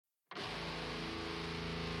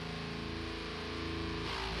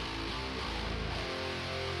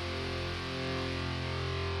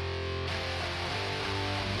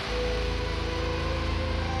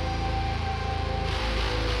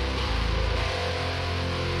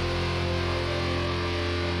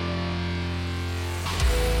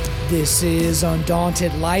This is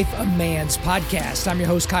Undaunted Life, a Man's Podcast. I'm your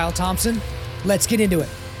host, Kyle Thompson. Let's get into it.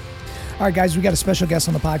 All right, guys, we got a special guest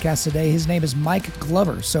on the podcast today. His name is Mike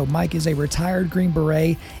Glover. So Mike is a retired Green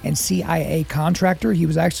Beret and CIA contractor. He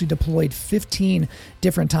was actually deployed 15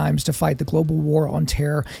 different times to fight the global war on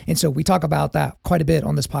terror. And so we talk about that quite a bit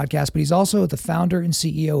on this podcast, but he's also the founder and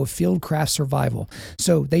CEO of Fieldcraft Survival.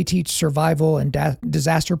 So they teach survival and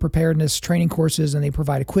disaster preparedness training courses, and they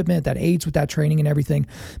provide equipment that aids with that training and everything.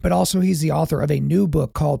 But also he's the author of a new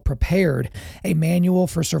book called Prepared, a manual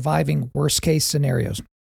for surviving worst case scenarios.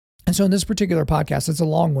 And so in this particular podcast, it's a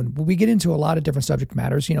long one. We get into a lot of different subject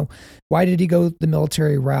matters. You know, why did he go the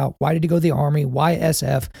military route? Why did he go the Army? Why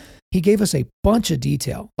SF? He gave us a bunch of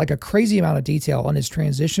detail, like a crazy amount of detail on his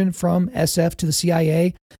transition from SF to the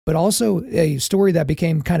CIA, but also a story that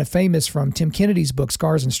became kind of famous from Tim Kennedy's book,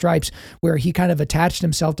 Scars and Stripes, where he kind of attached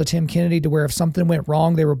himself to Tim Kennedy to where if something went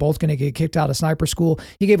wrong, they were both going to get kicked out of sniper school.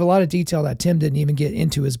 He gave a lot of detail that Tim didn't even get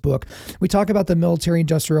into his book. We talk about the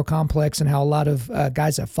military-industrial complex and how a lot of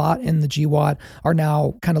guys that fought in the GWAT are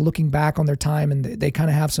now kind of looking back on their time, and they kind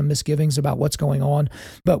of have some misgivings about what's going on.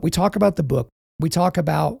 But we talk about the book. We talk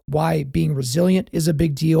about why being resilient is a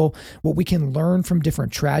big deal, what we can learn from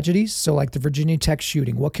different tragedies. So like the Virginia Tech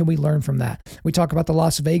shooting, what can we learn from that? We talk about the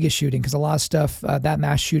Las Vegas shooting, because a lot of stuff, that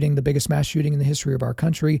mass shooting, the biggest mass shooting in the history of our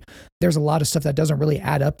country, there's a lot of stuff that doesn't really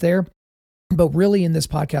add up there. But really in this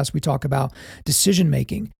podcast, we talk about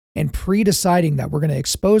decision-making and pre-deciding that we're going to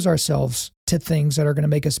expose ourselves to things that are going to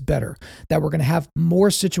make us better, that we're going to have more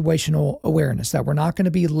situational awareness, that we're not going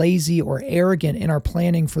to be lazy or arrogant in our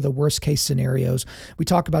planning for the worst case scenarios. We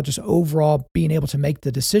talk about just overall being able to make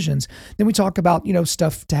the decisions. Then we talk about,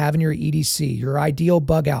 stuff to have in your EDC, your ideal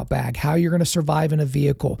bug out bag, how you're going to survive in a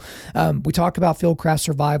vehicle. We talk about Fieldcraft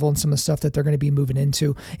Survival and some of the stuff that they're going to be moving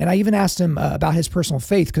into. And I even asked him about his personal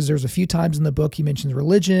faith, because there's a few times in the book he mentions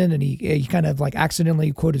religion, and he kind of like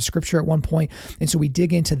accidentally quoted scripture at one point. And so we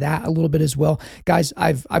dig into that a little bit as well. Guys,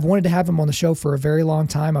 I've wanted to have him on the show for a very long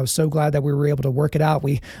time. I was so glad that we were able to work it out.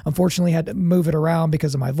 We unfortunately had to move it around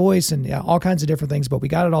because of my voice and all kinds of different things, but we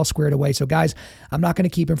got it all squared away. So guys, I'm not going to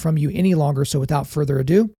keep him from you any longer. So without further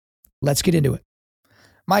ado, let's get into it.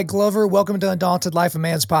 Mike Glover, welcome to Undaunted Life, a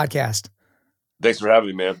Man's Podcast. Thanks for having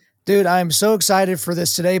me, man. Dude, I'm so excited for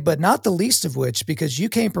this today, but not the least of which, because you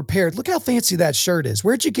came prepared. Look how fancy that shirt is.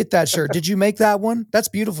 Where'd you get that shirt? Did you make that one? That's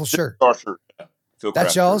a beautiful shirt. Our shirt.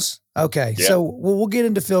 That's y'all's? Okay. Yeah. So we'll get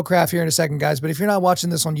into Fieldcraft here in a second, guys. But if you're not watching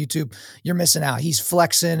this on YouTube, you're missing out. He's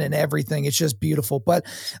flexing and everything. It's just beautiful. But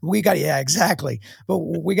exactly. But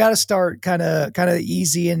we got to start kind of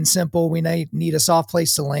easy and simple. We need a soft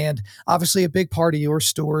place to land. Obviously, a big part of your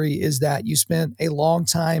story is that you spent a long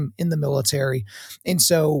time in the military. And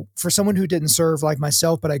so for someone who didn't serve like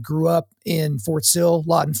myself, but I grew up in Fort Sill,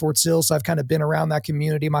 Lawton, Fort Sill. So I've kind of been around that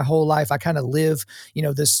community my whole life. I kind of live,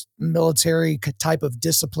 this military type of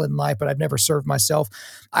discipline life, but I've never served myself.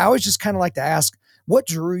 I always just kind of like to ask, what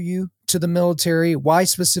drew you to the military? Why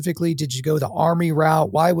specifically did you go the Army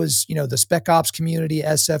route? Why was, the Spec Ops community,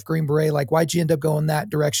 SF, Green Beret, like why'd you end up going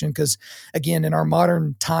that direction? Because again, in our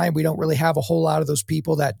modern time, we don't really have a whole lot of those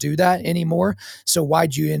people that do that anymore. So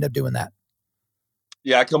why'd you end up doing that?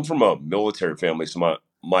 Yeah, I come from a military family. So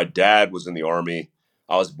my dad was in the Army.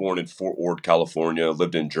 I was born in Fort Ord, California,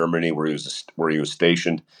 lived in Germany where he was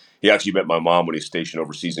stationed. He actually met my mom when he was stationed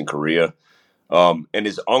overseas in Korea. And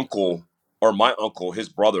his uncle, or my uncle, his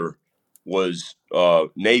brother was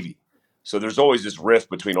Navy. So there's always this rift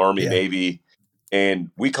between Army, Navy,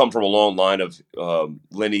 and we come from a long line of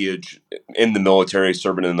lineage in the military,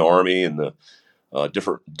 serving in the Army and the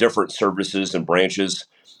different services and branches.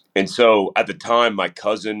 And so at the time, my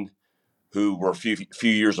cousin, who were a few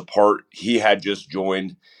years apart, he had just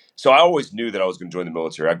joined. So I always knew that I was going to join the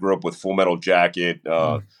military. I grew up with Full Metal Jacket,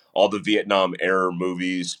 all the Vietnam era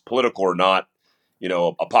movies, political or not,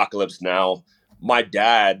 Apocalypse Now. My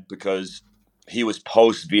dad, because he was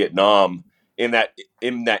post-Vietnam in that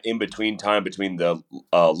in-between time between the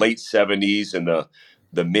late 70s and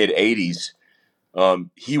the mid-80s,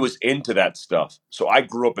 he was into that stuff. So I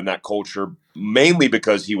grew up in that culture mainly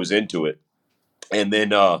because he was into it. And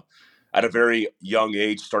then at a very young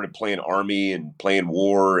age, started playing Army and playing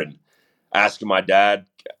war and asking my dad,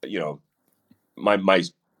 my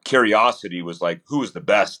curiosity was like, who was the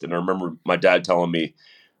best? And I remember my dad telling me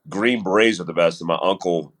Green Berets are the best, and my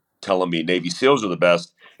uncle telling me Navy SEALs are the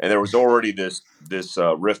best. And there was already this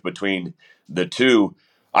rift between the two.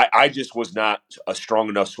 I just was not a strong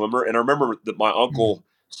enough swimmer. And I remember that my uncle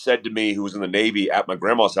said to me, who was in the Navy at my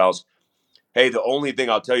grandma's house, hey, the only thing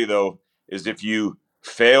I'll tell you, though, is if you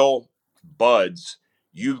fail buds,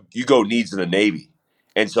 you go needs in the Navy.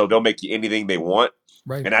 And so they'll make you anything they want.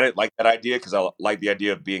 Right. And I didn't like that idea because I like the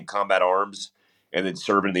idea of being combat arms and then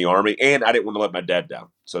serving in the Army. And I didn't want to let my dad down.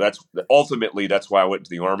 So that's why I went to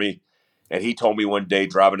the Army. And he told me one day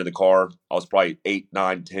driving in the car, I was probably 8,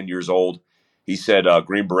 9, 10 years old. He said,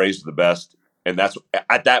 Green Berets are the best. And that's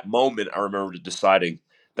at that moment, I remember deciding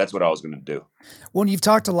that's what I was going to do. Well, you've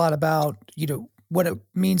talked a lot about, what it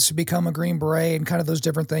means to become a Green Beret and kind of those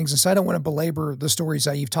different things. And so I don't want to belabor the stories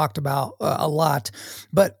that you've talked about a lot,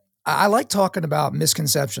 but I like talking about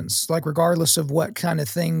misconceptions, like regardless of what kind of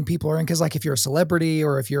thing people are in. Cause like if you're a celebrity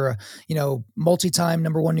or if you're a, multi-time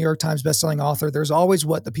 #1 New York Times bestselling author, there's always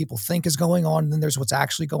what the people think is going on. And then there's what's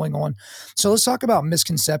actually going on. So let's talk about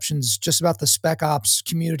misconceptions, just about the spec ops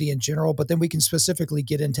community in general, but then we can specifically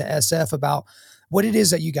get into SF about what it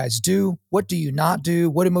is that you guys do. What do you not do?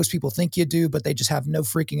 What do most people think you do, but they just have no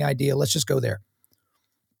freaking idea? Let's just go there.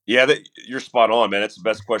 Yeah, you're spot on, man. That's the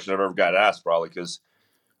best question I've ever got asked, probably, because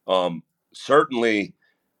certainly,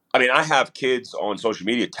 I mean, I have kids on social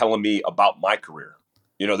media telling me about my career.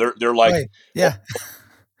 They're like, Right. "Oh, Yeah.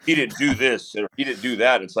 he didn't do this or he didn't do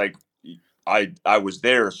that." It's like I was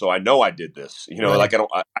there, so I know I did this. Right. Like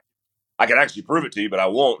I can actually prove it to you, but I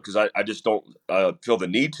won't because I just don't feel the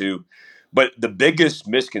need to. But the biggest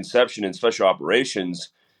misconception in special operations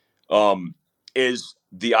um, is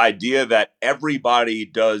the idea that everybody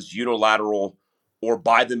does unilateral or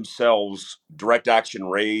by themselves direct action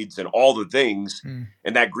raids and all the things, Mm.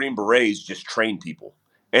 and that Green Berets just train people,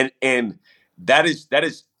 and that is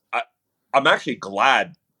I'm actually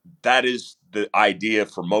glad that is the idea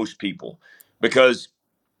for most people, because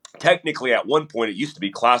technically at one point it used to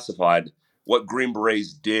be classified what Green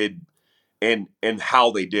Berets did and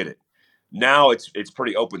how they did it. Now it's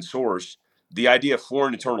pretty open source. The idea of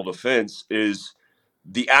foreign internal defense is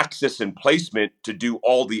the access and placement to do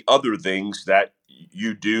all the other things that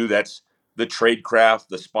you do. That's the trade craft,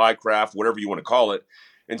 the spy craft, whatever you want to call it.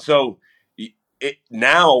 And so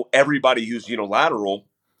now everybody who's unilateral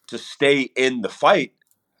to stay in the fight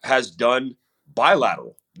has done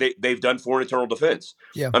bilateral. They've done foreign internal defense.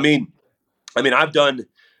 Yeah. I mean, I've done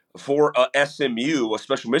for a SMU, a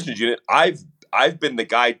special missions unit. I've been the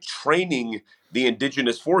guy training the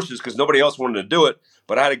indigenous forces because nobody else wanted to do it.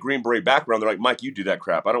 But I had a Green Beret background. They're like, Mike, you do that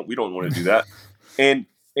crap. We don't want to do that. And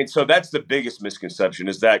so that's the biggest misconception,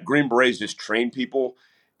 is that Green Berets just train people,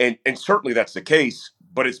 and certainly that's the case.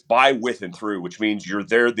 But it's by, with, and through, which means you're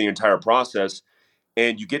there the entire process,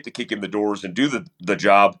 and you get to kick in the doors and do the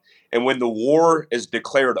job. And when the war is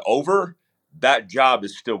declared over, that job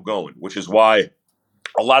is still going, which is why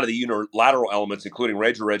a lot of the unilateral elements, including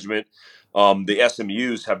Ranger Regiment, the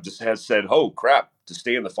SMUs has said, "Oh crap! To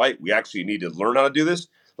stay in the fight, we actually need to learn how to do this."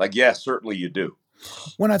 Like, yeah, certainly you do.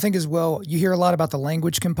 One, I think as well, you hear a lot about the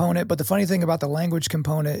language component, but the funny thing about the language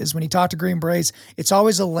component is when you talk to Green Berets, it's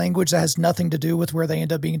always a language that has nothing to do with where they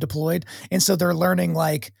end up being deployed. And so they're learning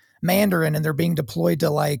like Mandarin and they're being deployed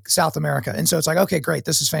to like South America. And so it's like, okay, great.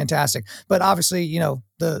 This is fantastic. But obviously,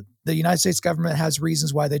 the United States government has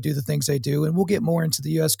reasons why they do the things they do. And we'll get more into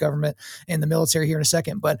the US government and the military here in a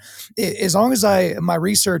second. But as long as my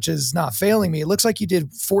research is not failing me, it looks like you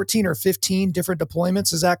did 14 or 15 different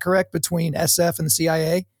deployments. Is that correct? Between SF and the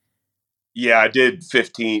CIA? Yeah, I did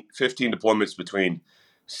 15 deployments between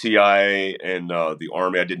CIA and the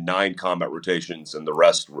Army. I did 9 combat rotations, and the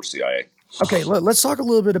rest were CIA. Okay, let's talk a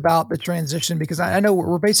little bit about the transition, because I know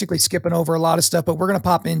we're basically skipping over a lot of stuff, but we're going to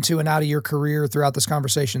pop into and out of your career throughout this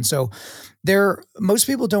conversation. So most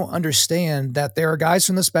people don't understand that there are guys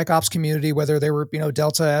from the spec ops community, whether they were,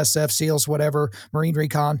 Delta, SF, SEALs, whatever, Marine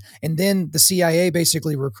Recon, and then the CIA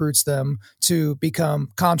basically recruits them to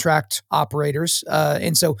become contract operators.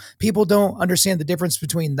 And so people don't understand the difference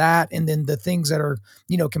between that and then the things that are,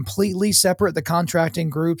 completely separate, the contracting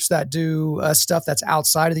groups that do stuff that's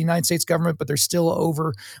outside of the United States government, but they're still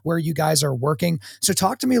over where you guys are working. So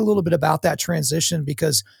talk to me a little bit about that transition,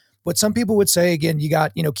 because what some people would say, again, you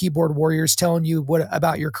got, keyboard warriors telling you what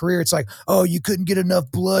about your career. It's like, oh, you couldn't get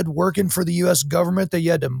enough blood working for the U.S. government that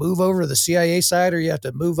you had to move over to the CIA side, or you have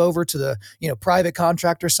to move over to the, private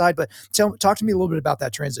contractor side. But talk to me a little bit about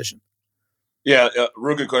that transition. Yeah,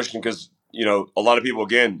 real good question, because a lot of people,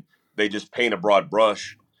 again, they just paint a broad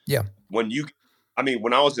brush. Yeah. When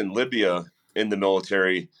I was in Libya in the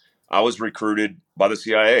military, I was recruited by the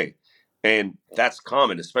CIA, and that's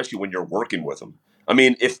common, especially when you're working with them. I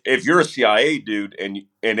mean, if you're a CIA dude and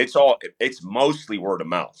it's mostly word of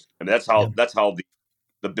mouth, and that's Yeah. how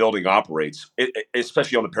the building operates,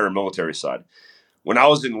 especially on the paramilitary side. When I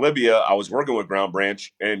was in Libya, I was working with Ground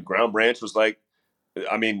Branch, and Ground Branch was like,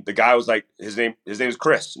 the guy was like, his name is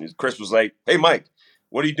Chris, and Chris was like, "Hey, Mike,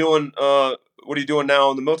 what are you doing what are you doing now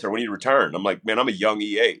in the military? When you return? I'm like, man, I'm a young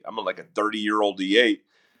E8. I'm like a 30-year-old E8.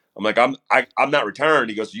 I'm like, I'm not retiring.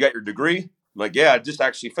 He goes, you got your degree? I'm like, yeah, I just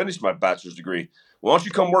actually finished my bachelor's degree. Why don't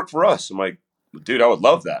you come work for us? I'm like, dude, I would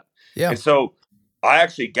love that. Yeah. And so I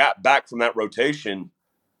actually got back from that rotation,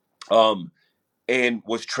 and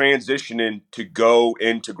was transitioning to go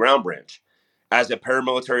into Ground Branch as a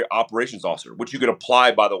paramilitary operations officer, which you could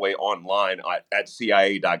apply, by the way, online at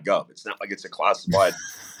CIA.gov. It's not like it's a classified.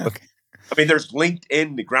 Okay. I mean, there's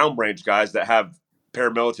LinkedIn, the Ground Branch guys that have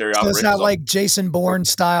paramilitary So it's operations not officers. like Jason Bourne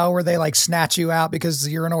style where they like snatch you out because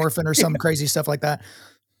you're an orphan or some crazy stuff like that.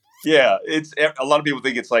 Yeah, it's a lot of people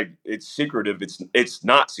think it's like it's secretive. It's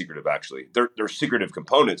not secretive actually. They're secretive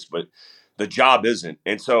components, but the job isn't.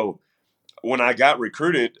 And so when I got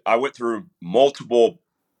recruited, I went through multiple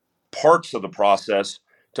parts of the process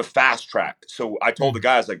to fast track. So I told the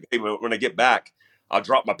guys, like, hey, when I get back, I'll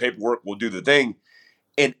drop my paperwork, we'll do the thing.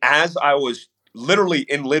 And as I was literally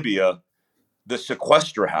in Libya, the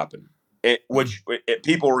sequester happened, which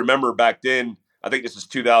people remember back then. I think this is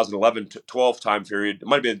 2011 to 12 time period. It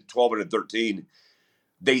might have been 12 and 13.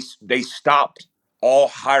 They stopped all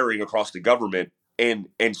hiring across the government and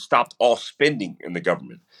stopped all spending in the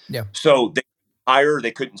government. Yeah. So they hire,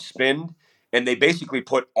 they couldn't spend, and they basically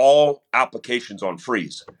put all applications on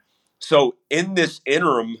freeze. So in this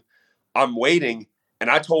interim, I'm waiting,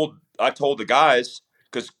 and I told the guys,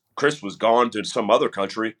 because Chris was gone to some other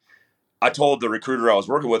country. I told the recruiter I was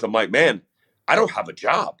working with, I'm like, man, I don't have a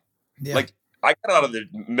job. Yeah. Like, I got out of the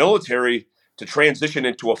military to transition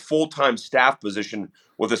into a full-time staff position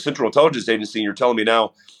with a Central Intelligence Agency, and you're telling me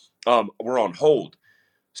now we're on hold.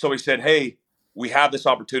 So he said, hey, we have this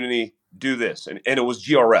opportunity, do this. And it was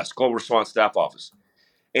GRS, Global Response Staff Office.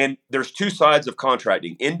 And there's two sides of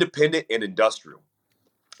contracting, independent and industrial.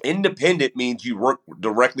 Independent means you work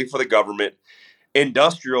directly for the government.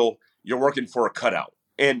 Industrial, you're working for a cutout.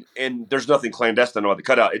 And there's nothing clandestine about the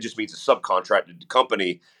cutout. It just means a subcontracted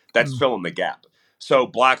company that's filling the gap. So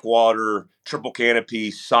Blackwater, Triple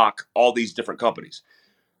Canopy, SOC, all these different companies.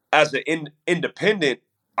 As an independent,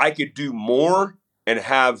 I could do more and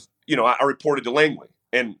have, I reported to Langley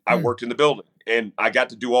and I worked in the building and I got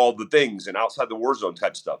to do all the things and outside the war zone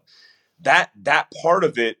type stuff. That part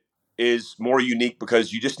of it is more unique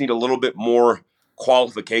because you just need a little bit more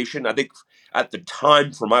qualification. I think at the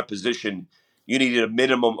time for my position, you needed a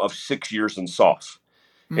minimum of 6 years in SOF.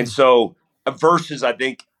 And so versus, I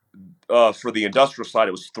think, for the industrial side,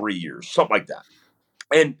 it was 3 years, something like that.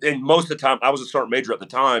 And most of the time, I was a sergeant major at the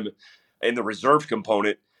time in the reserve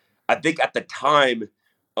component. I think at the time,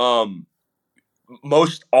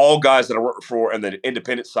 most all guys that I worked for on the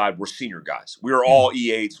independent side were senior guys. We were all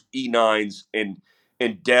E8s, E9s,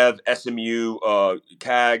 and Dev, SMU,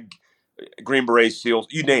 CAG, Green Beret, SEALs,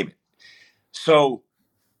 you name it. So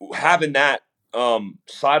having that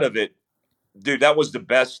side of it, dude, that was the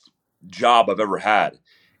best job I've ever had.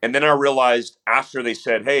 And then I realized after they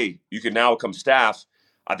said, hey, you can now become staff,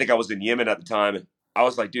 I think I was in Yemen at the time. I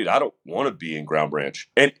was like, dude, I don't want to be in Ground Branch.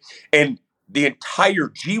 And the entire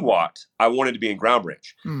GWAT, I wanted to be in Ground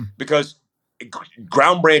Branch because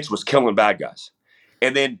Ground Branch was killing bad guys.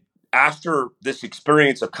 And then after this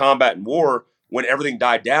experience of combat and war, when everything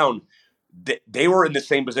died down, they were in the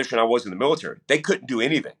same position I was in the military. They couldn't do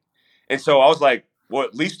anything. And so I was like, well,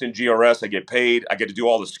 at least in GRS, I get paid. I get to do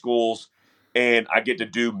all the schools and I get to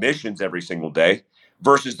do missions every single day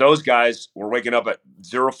versus those guys were waking up at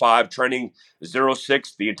 05, training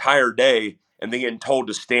 06 the entire day and then getting told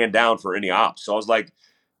to stand down for any ops. So I was like,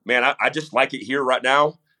 man, I just like it here right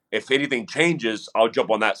now. If anything changes, I'll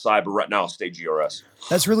jump on that side. But right now, I'll stay GRS.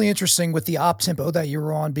 That's really interesting with the op tempo that you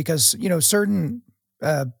were on because, certain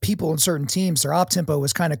people in certain teams, their op tempo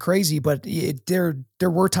was kind of crazy, but there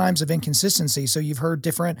were times of inconsistency. So you've heard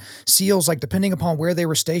different SEALs, like depending upon where they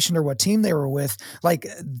were stationed or what team they were with, like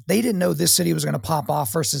they didn't know this city was going to pop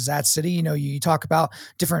off versus that city. You talk about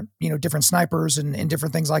different snipers and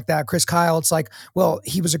different things like that. Chris Kyle, it's like, well,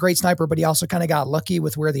 he was a great sniper, but he also kind of got lucky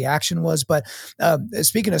with where the action was. But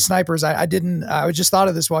speaking of snipers, I just thought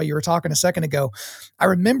of this while you were talking a second ago. I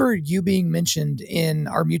remember you being mentioned in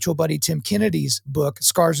our mutual buddy Tim Kennedy's book,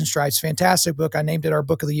 Scars and Stripes, fantastic book. I named it our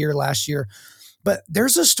book of the year last year. But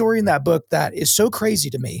there's a story in that book that is so crazy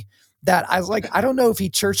to me that I was like, I don't know if he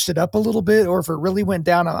churched it up a little bit or if it really went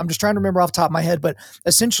down. I'm just trying to remember off the top of my head, but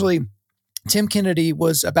essentially Tim Kennedy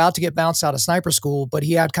was about to get bounced out of sniper school, but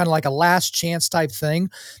he had kind of like a last chance type thing.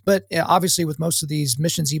 But obviously with most of these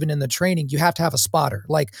missions, even in the training, you have to have a spotter.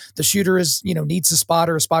 Like the shooter needs a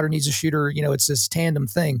spotter needs a shooter, it's this tandem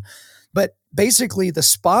thing. But basically the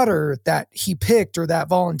spotter that he picked or that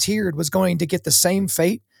volunteered was going to get the same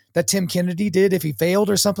fate that Tim Kennedy did if he failed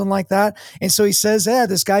or something like that. And so he says,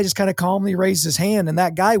 this guy just kind of calmly raised his hand, and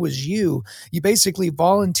that guy was you. You basically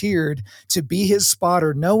volunteered to be his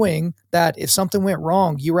spotter, knowing that if something went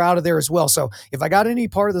wrong, you were out of there as well. So if I got any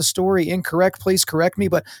part of the story incorrect, please correct me,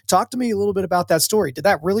 but talk to me a little bit about that story. Did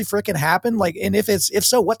that really freaking happen? Like, and if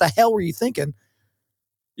so, what the hell were you thinking?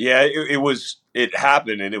 Yeah, it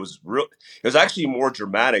happened, and it was actually more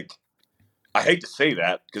dramatic. I hate to say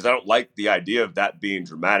that because I don't like the idea of that being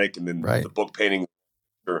dramatic and then Right. the book painting,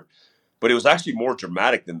 but it was actually more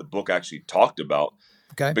dramatic than the book actually talked about.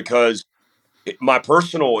 Okay. Because my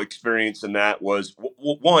personal experience in that was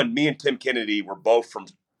one, me and Tim Kennedy were both from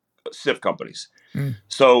SIF companies. Mm.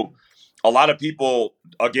 So a lot of people,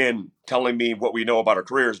 again, telling me what we know about our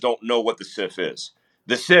careers don't know what the SIF is.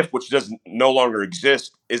 The SIF, which doesn't no longer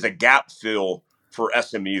exist, is a gap fill for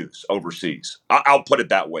SMUs overseas. I'll put it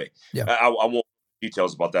that way. Yeah. I won't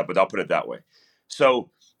details about that, but I'll put it that way.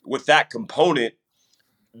 So with that component,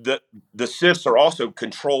 the SIFs are also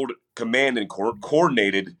controlled, command, and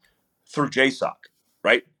coordinated through JSOC,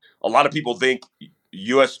 right? A lot of people think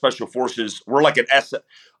U.S. Special Forces, we're like an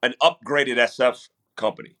upgraded SF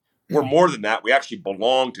company. We're more than that. We actually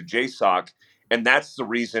belong to JSOC, and that's the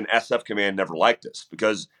reason SF Command never liked us,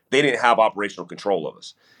 because they didn't have operational control of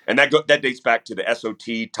us. And that dates back to the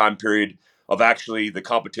SOT time period of actually the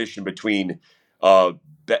competition between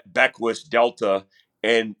Beckwith, Delta,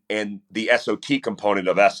 and the SOT component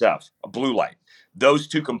of SF, Blue Light. Those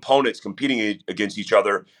two components competing against each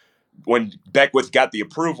other. When Beckwith got the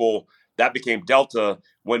approval, that became Delta.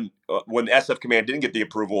 When SF Command didn't get the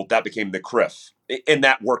approval, that became the CRIF. And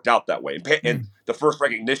that worked out that way. And the first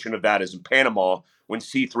recognition of that is in Panama when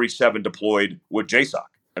C-37 deployed with JSOC.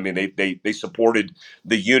 I mean, they supported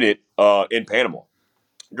the unit in Panama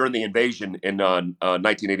during the invasion in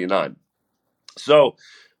 1989. So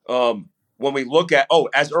when we look at,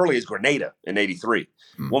 as early as Grenada in 83,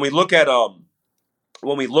 when we look at all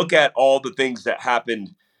the things that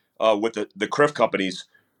happened with the CRIF companies,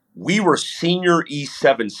 we were senior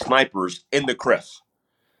E7 snipers in the CRIF.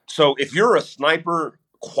 So if you're a sniper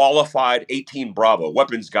qualified 18 Bravo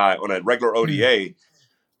weapons guy on a regular ODA,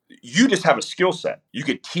 you just have a skill set. You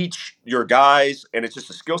could teach your guys, and it's just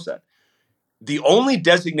a skill set. The only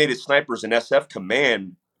designated snipers in SF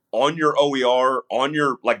Command on your OER, on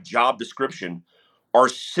your job description, are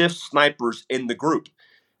SIF snipers in the group.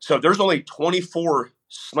 So there's only 24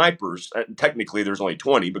 snipers. Technically, there's only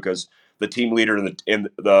 20 because the team leader and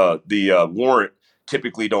the warrant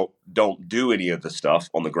typically don't do any of the stuff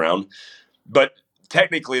on the ground. But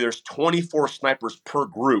technically, there's 24 snipers per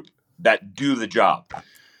group that do the job.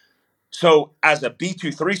 So as a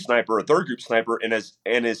B-23 sniper, a third group sniper, and as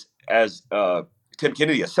Tim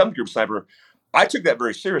Kennedy, a seventh group sniper, I took that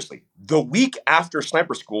very seriously. The week after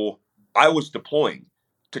sniper school, I was deploying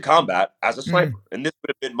to combat as a sniper, and this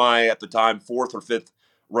would have been my, at the time, fourth or fifth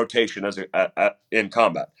rotation in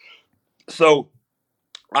combat. So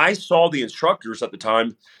I saw the instructors at the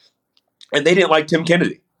time, and they didn't like Tim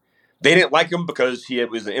Kennedy. They didn't like him because he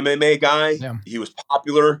was an MMA guy. Yeah. He was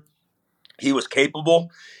popular. He was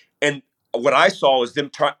capable. And what I saw was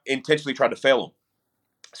them intentionally try to fail him.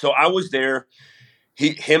 So I was there.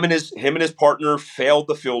 Him and his partner failed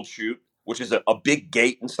the field shoot, which is a big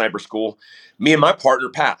gate in sniper school. Me and my partner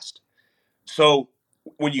passed. So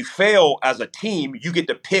when you fail as a team, you get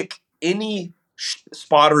to pick any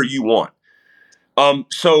spotter you want.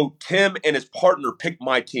 So Tim and his partner picked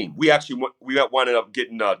my team. We actually wound up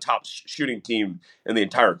getting top shooting team in the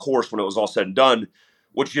entire course when it was all said and done,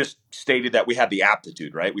 which just stated that we had the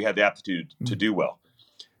aptitude, right? We had the aptitude to do well.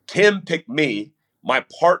 Tim picked me. My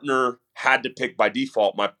partner had to pick by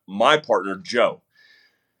default my partner, Joe.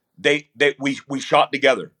 We shot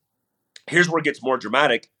together. Here's where it gets more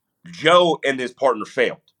dramatic. Joe and his partner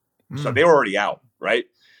failed. So they were already out, right?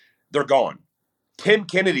 They're gone. Tim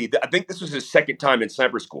Kennedy, I think this was his second time in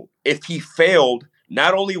sniper school. If he failed,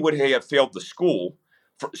 not only would he have failed the school,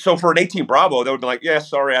 so for an 18 Bravo, they would be like, yeah,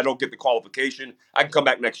 sorry, I don't get the qualification. I can come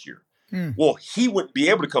back next year. Well, he wouldn't be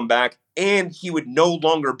able to come back, and he would no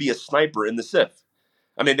longer be a sniper in the SIF.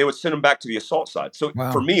 I mean, they would send him back to the assault side. So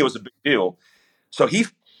for me, it was a big deal. So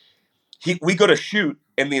we go to shoot,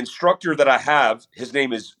 and the instructor that I have, his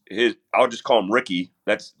name is I'll just call him Ricky.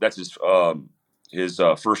 That's his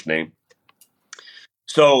first name.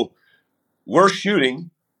 So we're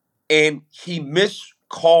shooting, and he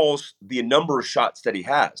miscalls the number of shots that he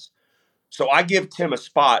has. So I give Tim a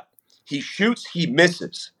spot. He shoots, he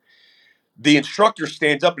misses. The instructor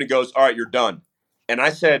stands up and he goes, all right, you're done. And I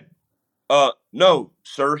said, no,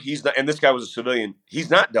 sir, he's not. And this guy was a civilian. He's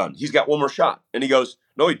not done. He's got one more shot. And he goes,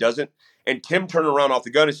 no, he doesn't. And Tim turned around off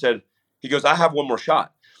the gun and said, he goes, I have one more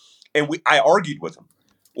shot. And I argued with him.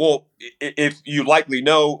 Well, if you likely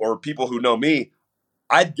know, or people who know me,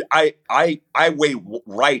 I weigh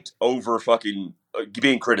right over fucking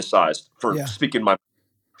being criticized for Yeah. speaking my.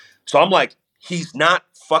 So I'm like, he's not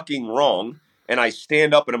fucking wrong. And I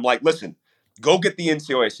stand up and I'm like, listen, go get the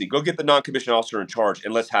NCOIC, go get the non-commissioned officer in charge,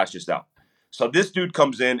 and let's hash this out. So this dude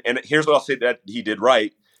comes in, and here's what I'll say that he did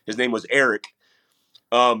right. His name was Eric.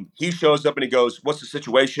 He shows up and he goes, "What's the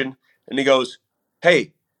situation?" And he goes,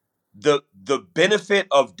 "Hey, the benefit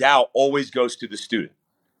of doubt always goes to the student,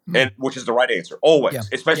 and which is the right answer always, Yeah.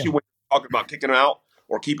 especially Yeah. when you're talking about kicking them out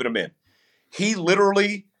or keeping them in." He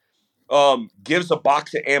literally gives a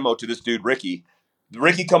box of ammo to this dude, Ricky.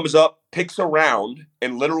 Ricky comes up, picks a round,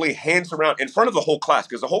 and literally hands around in front of the whole class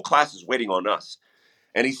because the whole class is waiting on us.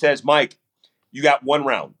 And he says, "Mike, you got one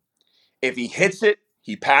round. If he hits it,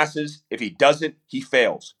 he passes. If he doesn't, he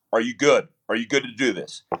fails. Are you good? Are you good to do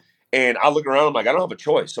this?" And I look around, I'm like, I don't have a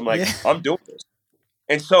choice. I'm like, Yeah. I'm doing this.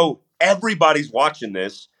 And so everybody's watching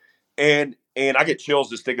this, and I get chills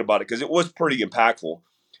just thinking about it because it was pretty impactful.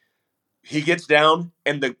 He gets down,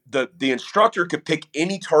 and the instructor could pick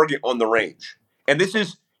any target on the range. And this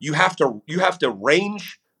is you have to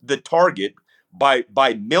range the target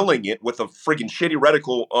by milling it with a freaking shitty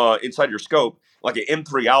reticle inside your scope, like an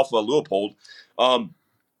M3 Alpha Leupold. And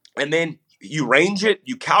then you range it,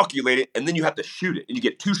 you calculate it, and then you have to shoot it, and you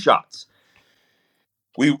get 2 shots.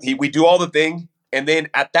 We do all the thing, and then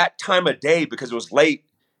at that time of day, because it was late,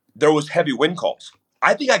 there was heavy wind calls.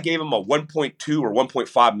 I think I gave him a 1.2 or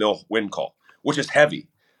 1.5 mil wind call, which is heavy.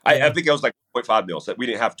 Yeah. I think it was like 0.5 mils. That we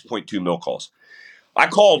didn't have 0.2 mil calls. I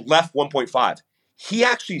called left 1.5. He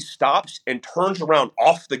actually stops and turns around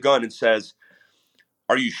off the gun and says,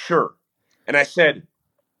 "Are you sure?" And I said,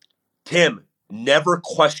 "Tim, never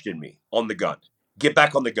question me on the gun. Get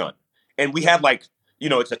back on the gun." And we had like,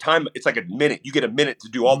 it's a time, it's like a minute. You get a minute to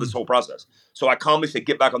do all this whole process. So I calmly say,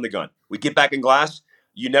 "Get back on the gun." We get back in glass.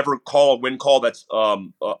 You never call a wind call that's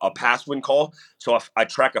a past wind call. So I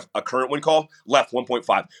track a current wind call, left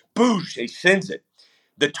 1.5. Boosh, he sends it.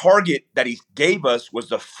 The target that he gave us was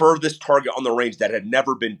the furthest target on the range that had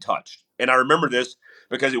never been touched. And I remember this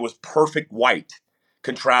because it was perfect white,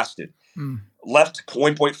 contrasted. Left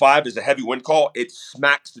 1.5 is a heavy wind call. It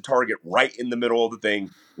smacks the target right in the middle of the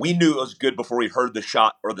thing. We knew it was good before we heard the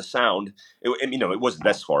shot or the sound. It wasn't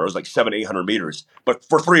that far. It was like 700-800 meters. But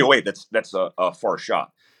for 308, that's a far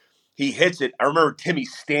shot. He hits it. I remember Timmy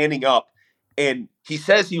standing up, and he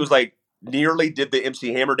says he was like nearly did the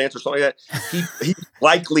MC Hammer dance or something like that. He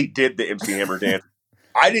likely did the MC Hammer dance.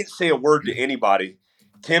 I didn't say a word to anybody.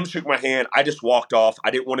 Tim shook my hand. I just walked off.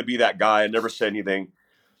 I didn't want to be that guy. I never said anything.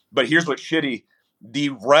 But here's what's shitty. The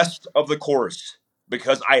rest of the course,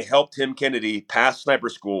 because I helped Tim Kennedy pass sniper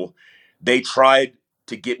school, they tried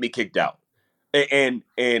to get me kicked out. And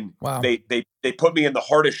Wow. they put me in the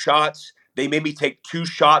hardest shots. They made me take 2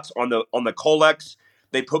 shots on the Colex.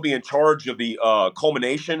 They put me in charge of the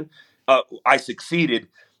culmination. I succeeded,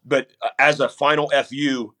 but as a final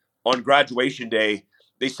FU on graduation day,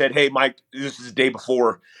 they said, "Hey, Mike, this is the day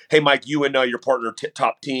before. Hey, Mike, you and your partner,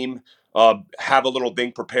 top team, have a little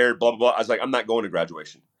thing prepared, blah, blah, blah." I was like, "I'm not going to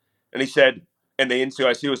graduation." And he said, and the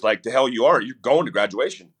NCOIC was like, "The hell you are? You're going to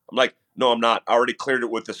graduation." I'm like, "No, I'm not. I already cleared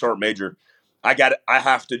it with the sergeant major. I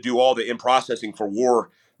have to do all the in processing for war.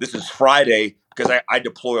 This is Friday because I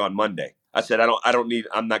deploy on Monday." I said,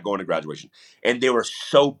 I'm not going to graduation." And they were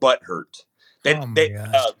so butthurt. Oh my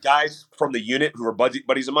gosh. Guys from the unit who were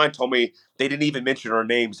buddies of mine told me they didn't even mention our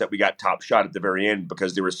names that we got top shot at the very end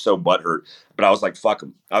because they were so butthurt. But I was like, fuck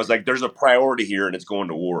them. I was like, there's a priority here and it's going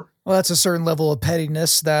to war. Well, that's a certain level of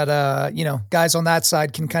pettiness that, guys on that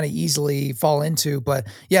side can kind of easily fall into. But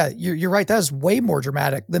yeah, you're right. That is way more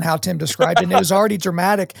dramatic than how Tim described it. And it was already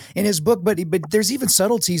dramatic in his book, but there's even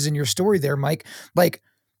subtleties in your story there, Mike. Like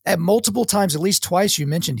at multiple times, at least twice you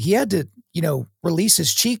mentioned he had to, release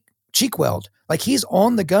his cheek weld. Like he's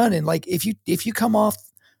on the gun. And like, if you come off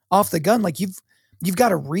the gun, like you've got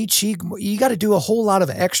to re-cheek. You got to do a whole lot of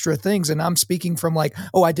extra things. And I'm speaking from like,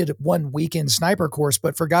 I did 1 weekend sniper course,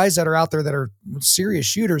 but for guys that are out there that are serious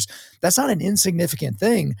shooters, that's not an insignificant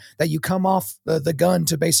thing that you come off the gun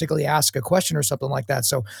to basically ask a question or something like that.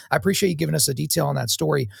 So I appreciate you giving us a detail on that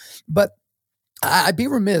story, but I'd be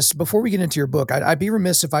remiss before we get into your book. I'd be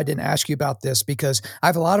remiss if I didn't ask you about this because I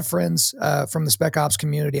have a lot of friends from the Spec Ops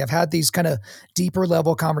community. I've had these kind of deeper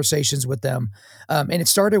level conversations with them. And it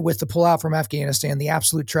started with the pullout from Afghanistan, the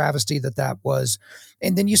absolute travesty that was.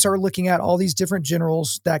 And then you start looking at all these different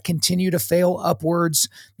generals that continue to fail upwards.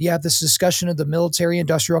 You have this discussion of the military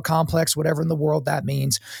industrial complex, whatever in the world that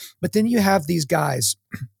means. But then you have these guys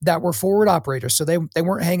that were forward operators. So they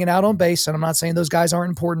weren't hanging out on base. And I'm not saying those guys aren't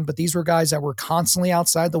important, but these were guys that were constantly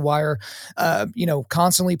outside the wire,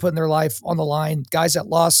 constantly putting their life on the line, guys that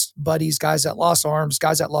lost buddies, guys that lost arms,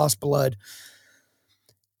 guys that lost blood.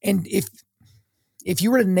 And if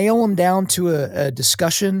you were to nail them down to a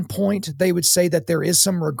discussion point, they would say that there is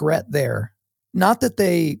some regret there. Not that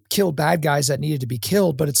they killed bad guys that needed to be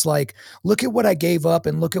killed, but it's like, look at what I gave up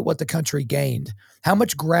and look at what the country gained. How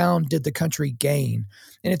much ground did the country gain?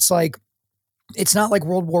 And it's like, it's not like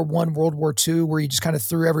World War I, World War II, where you just kind of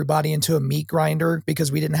threw everybody into a meat grinder because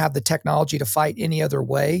we didn't have the technology to fight any other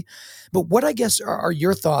way. But what I guess are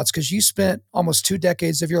your thoughts? Because you spent almost 2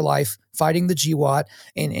 decades of your life fighting the GWAT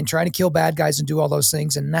and trying to kill bad guys and do all those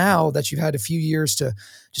things. And now that you've had a few years to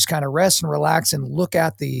just kind of rest and relax and look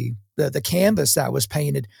at the canvas that was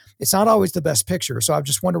painted, it's not always the best picture. So I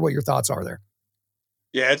just wonder what your thoughts are there.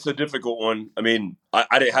 Yeah, it's a difficult one. I mean,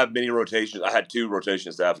 I didn't have many rotations. I had 2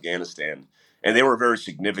 rotations to Afghanistan, and they were very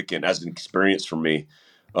significant as an experience for me.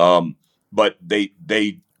 But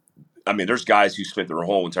I mean, there's guys who spent their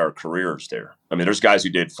whole entire careers there. I mean, there's guys who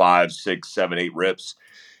did 5, 6, 7, 8 rips.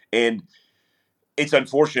 And it's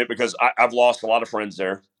unfortunate because I've lost a lot of friends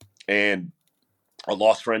there. And I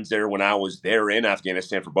lost friends there when I was there in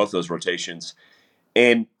Afghanistan for both those rotations.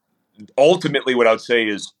 And ultimately what I would say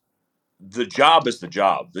is the job is the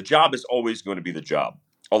job. The job is always going to be the job.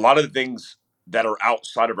 A lot of the things that are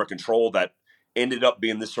outside of our control that ended up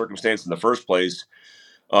being this circumstance in the first place,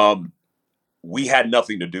 we had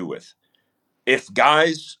nothing to do with. If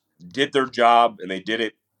guys did their job and they did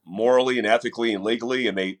it morally and ethically and legally,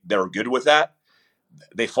 and they're good with that,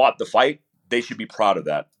 they fought the fight, they should be proud of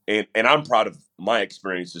that. And I'm proud of my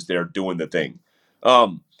experiences there doing the thing.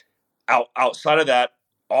 Outside of that,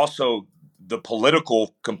 also the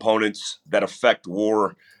political components that affect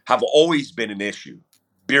war have always been an issue.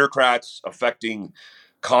 Bureaucrats affecting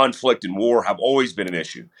conflict and war have always been an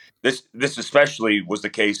issue. This especially was the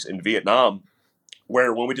case in Vietnam,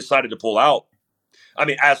 where when we decided to pull out, I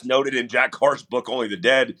mean, as noted in Jack Carr's book, Only the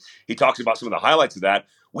Dead, he talks about some of the highlights of that.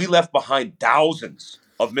 We left behind thousands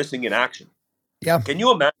of missing in action. Yeah. Can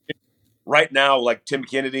you imagine right now, like Tim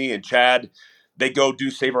Kennedy and Chad, they go do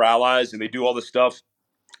Save Our Allies and they do all this stuff.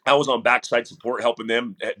 I was on backside support helping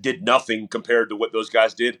them, did nothing compared to what those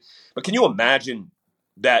guys did. But can you imagine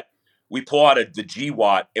that we pull out of the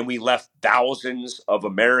GWAT and we left thousands of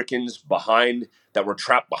Americans behind that were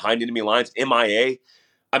trapped behind enemy lines, MIA?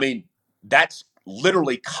 I mean, that's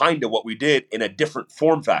literally kind of what we did in a different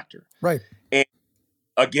form factor. Right. And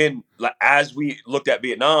again, as we looked at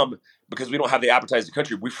Vietnam, because we don't have the appetite as a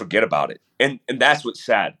country, we forget about it. And that's what's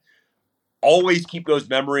sad. Always keep those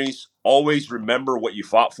memories. Always remember what you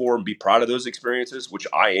fought for and be proud of those experiences, which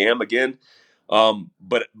I am again.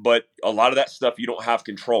 But a lot of that stuff you don't have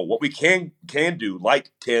control. What we can do, like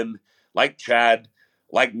Tim, like Chad,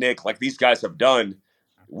 like Nick, like these guys have done,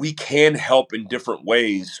 we can help in different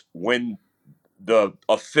ways when the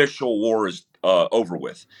official war is over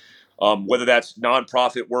with. Whether that's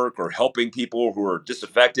nonprofit work or helping people who are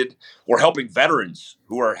disaffected or helping veterans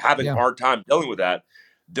who are having a hard time dealing with that,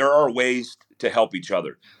 there are ways to help each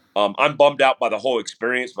other. I'm bummed out by the whole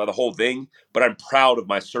experience, by the whole thing, but I'm proud of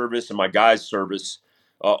my service and my guys' service,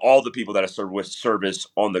 all the people that I served with service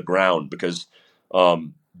on the ground, because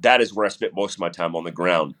that is where I spent most of my time, on the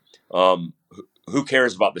ground. Who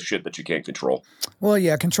cares about the shit that you can't control? Well,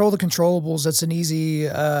 yeah, control the controllables. That's an easy,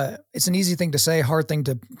 it's an easy thing to say, hard thing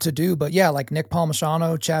to do. But yeah, like Nick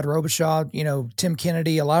Palmachano, Chad Robichaud, Tim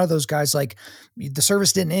Kennedy, a lot of those guys, like the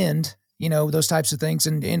service didn't end. Those types of things,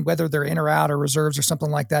 and whether they're in or out or reserves or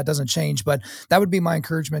something like that doesn't change. But that would be my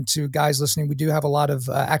encouragement to guys listening. We do have a lot of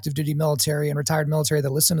active duty military and retired military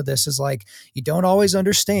that listen to this, is like, you don't always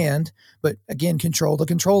understand, but again, control the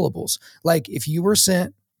controllables. Like if you were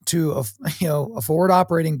sent to a forward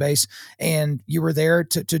operating base and you were there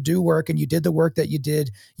to do work and you did the work that you did,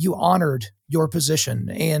 you honored your position.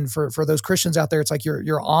 And for those Christians out there, it's like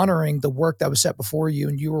you're honoring the work that was set before you,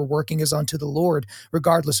 and you were working as unto the Lord,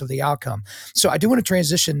 regardless of the outcome. So I do want to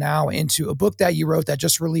transition now into a book that you wrote that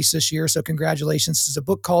just released this year. So congratulations. It's a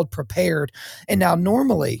book called Prepared. And now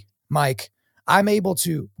normally, Mike, I'm able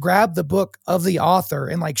to grab the book of the author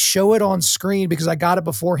and like show it on screen because I got it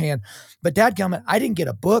beforehand. But dadgummit, I didn't get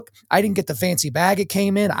a book. I didn't get the fancy bag it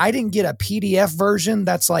came in. I didn't get a PDF version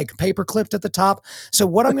that's like paper clipped at the top. So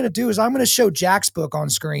what I'm going to do is I'm going to show Jack's book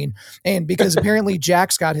on screen. And because apparently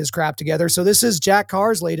Jack's got his crap together. So this is Jack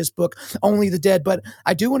Carr's latest book, Only the Dead. But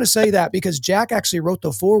I do want to say that because Jack actually wrote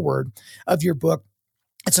the foreword of your book.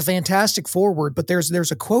 It's a fantastic foreword, but there's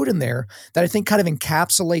a quote in there that I think kind of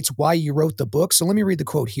encapsulates why you wrote the book. So let me read the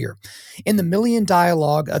quote here. In the Million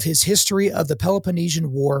dialogue of his history of the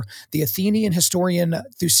Peloponnesian War, the Athenian historian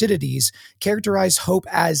Thucydides characterized hope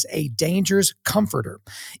as a danger's comforter.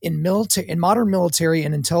 In modern military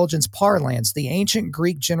and intelligence parlance, the ancient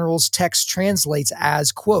Greek general's text translates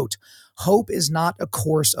as, quote, hope is not a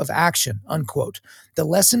course of action, unquote. The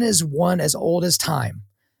lesson is one as old as time.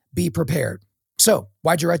 Be prepared. So,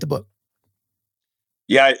 why'd you write the book?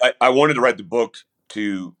 Yeah, I wanted to write the book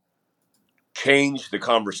to change the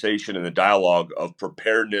conversation and the dialogue of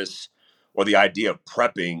preparedness or the idea of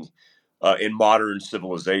prepping in modern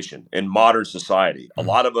civilization, in modern society. A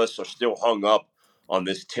lot of us are still hung up on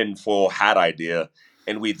this tinfoil hat idea,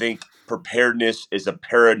 and we think preparedness is a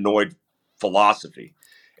paranoid philosophy,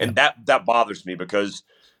 Yeah. and that bothers me because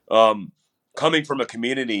um, coming from a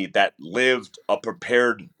community that lived a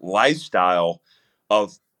prepared lifestyle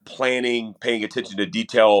of planning, paying attention to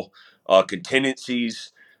detail,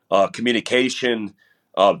 contingencies, communication,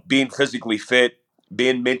 being physically fit,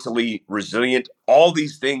 being mentally resilient, all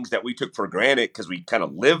these things that we took for granted because we kind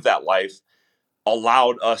of lived that life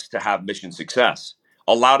allowed us to have mission success,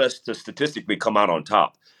 allowed us to statistically come out on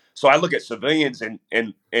top. So I look at civilians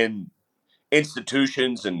and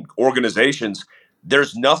institutions and organizations,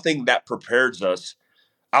 there's nothing that prepares us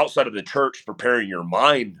outside of the church preparing your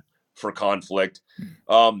mind for conflict,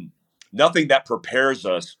 um, nothing that prepares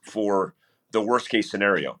us for the worst case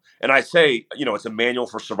scenario. And I say, it's a manual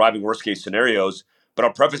for surviving worst case scenarios, but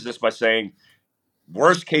I'll preface this by saying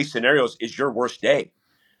worst case scenarios is your worst day.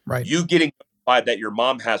 Right. You getting notified that your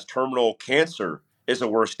mom has terminal cancer is a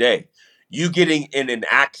worst day. You getting in an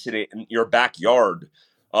accident in your backyard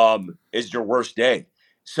is your worst day.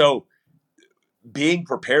 So being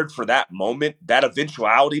prepared for that moment, that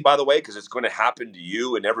eventuality, by the way, because it's going to happen to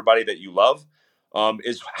you and everybody that you love,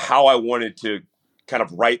 is how I wanted to kind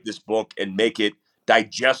of write this book and make it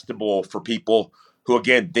digestible for people who,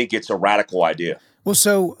 again, think it's a radical idea. Well,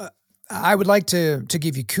 so I would like to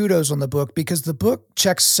give you kudos on the book because the book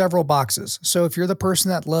checks several boxes. So if you're the person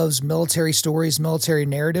that loves military stories, military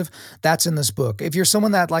narrative, that's in this book. If you're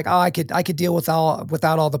someone that like, I could deal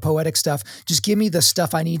without all the poetic stuff. Just give me the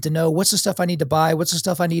stuff I need to know. What's the stuff I need to buy? What's the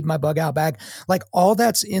stuff I need in my bug out bag? Like all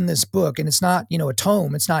that's in this book, and it's not a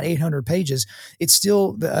tome. It's not 800 pages. It's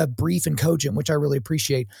still brief and cogent, which I really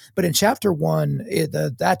appreciate. But in chapter 1,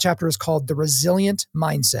 that chapter is called The Resilient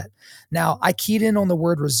Mindset. Now, I keyed in on the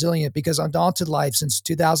word resilient because Undaunted Life, since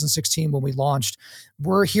 2016 when we launched,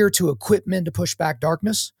 we're here to equip men to push back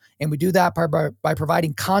darkness. And we do that by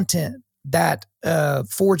providing content that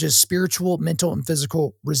forges spiritual, mental, and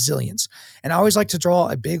physical resilience. And I always like to draw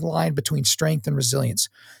a big line between strength and resilience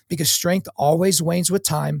because strength always wanes with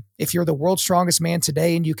time. If you're the world's strongest man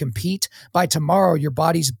today and you compete, by tomorrow your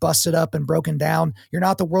body's busted up and broken down. You're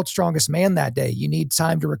not the world's strongest man that day. You need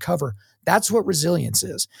time to recover. That's what resilience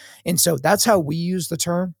is. And so that's how we use the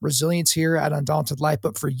term resilience here at Undaunted Life.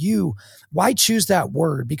 But for you, why choose that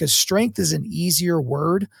word? Because strength is an easier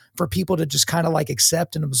word for people to just kind of like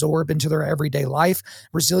accept and absorb into their everyday life.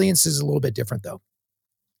 Resilience is a little bit different though.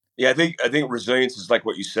 Yeah, I think resilience is like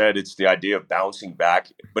what you said. It's the idea of bouncing back,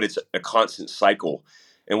 but it's a constant cycle.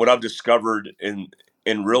 And what I've discovered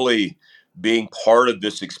in really being part of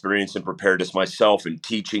this experience and preparedness myself and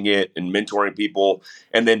teaching it and mentoring people,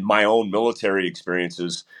 and then my own military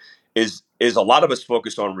experiences, is a lot of us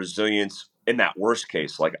focus on resilience in that worst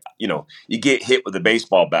case. Like, you get hit with a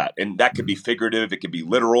baseball bat, and that could be figurative, it could be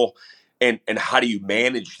literal. And how do you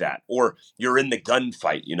manage that? Or you're in the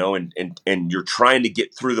gunfight, and you're trying to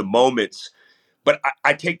get through the moments. But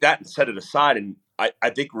I take that and set it aside. And I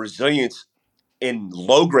think resilience in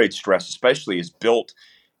low grade stress, especially, is built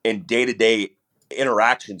in day to day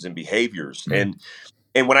interactions and behaviors. And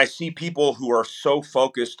when I see people who are so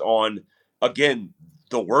focused on, again,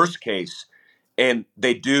 the worst case, and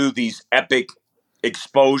they do these epic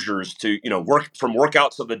exposures to,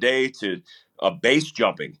 workouts of the day to base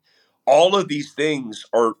jumping, all of these things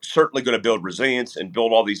are certainly going to build resilience and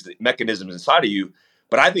build all these mechanisms inside of you.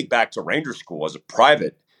 But I think back to Ranger School as a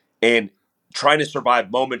private and trying to survive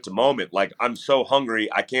moment to moment. Like, I'm so hungry,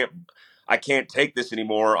 I can't take this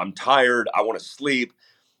anymore. I'm tired. I want to sleep.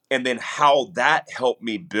 And then how that helped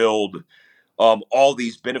me build all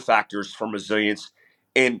these benefactors from resilience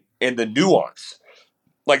and the nuance,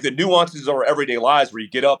 like the nuances of our everyday lives, where you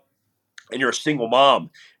get up and you're a single mom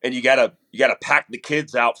and you gotta pack the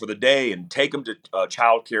kids out for the day and take them to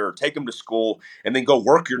childcare or take them to school and then go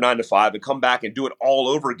work your 9 to 5 and come back and do it all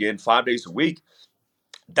over again 5 days a week.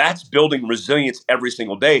 That's building resilience every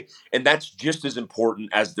single day. And that's just as important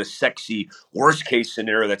as the sexy worst case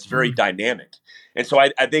scenario that's very dynamic. And so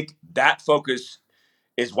I think that focus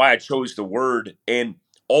is why I chose the word. And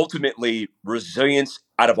ultimately, resilience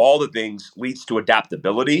out of all the things leads to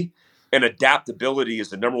adaptability. And adaptability is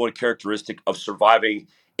the number one characteristic of surviving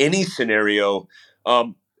any scenario.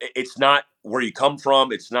 It's not where you come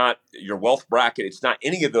from, it's not your wealth bracket, it's not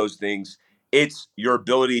any of those things. It's your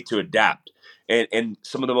ability to adapt. And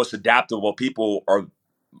some of the most adaptable people are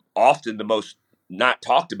often the most not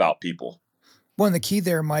talked about people. Well, and the key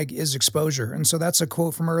there, Mike, is exposure. And so that's a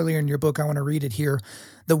quote from earlier in your book. I want to read it here.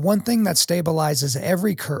 The one thing that stabilizes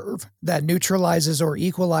every curve, that neutralizes or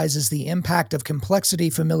equalizes the impact of complexity,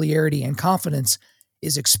 familiarity, and confidence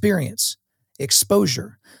is experience,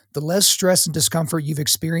 exposure. The less stress and discomfort you've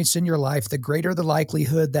experienced in your life, the greater the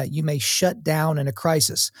likelihood that you may shut down in a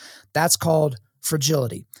crisis. That's called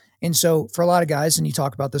fragility. And so for a lot of guys, and you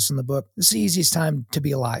talk about this in the book, this is the easiest time to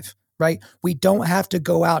be alive. Right? We don't have to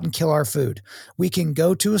go out and kill our food. We can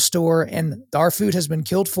go to a store and our food has been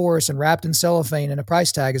killed for us and wrapped in cellophane and a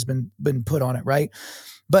price tag has been put on it, right?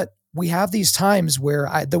 But we have these times where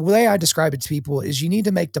the way I describe it to people is you need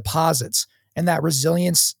to make deposits in that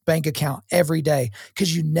resilience bank account every day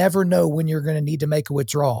because you never know when you're going to need to make a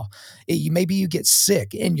withdrawal. Maybe you get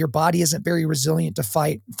sick and your body isn't very resilient to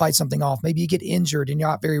fight something off. Maybe you get injured and you're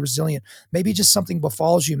not very resilient. Maybe just something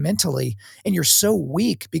befalls you mentally and you're so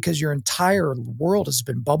weak because your entire world has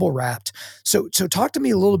been bubble wrapped. So talk to me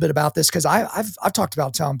a little bit about this because I've talked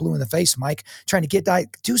about till I'm blue in the face, Mike, trying to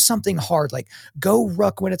do something hard, like go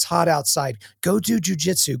ruck when it's hot outside, go do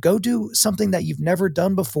jujitsu, go do something that you've never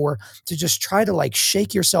done before to just try to like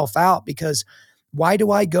shake yourself out. Because why do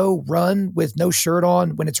I go run with no shirt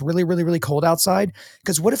on when it's really, really, really cold outside?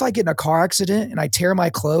 Because what if I get in a car accident and I tear my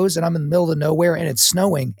clothes and I'm in the middle of nowhere and it's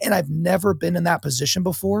snowing and I've never been in that position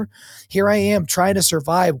before? Here I am trying to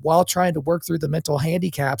survive while trying to work through the mental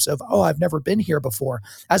handicaps of, oh, I've never been here before,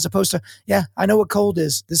 as opposed to, yeah, I know what cold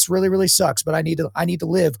is. This really, really sucks, but I need to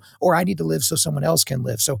live, or I need to live so someone else can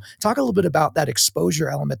live. So talk a little bit about that exposure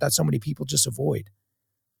element that so many people just avoid.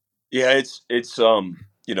 Yeah, it's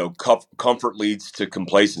comfort leads to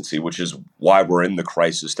complacency, which is why we're in the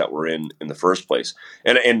crisis that we're in the first place.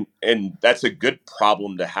 And that's a good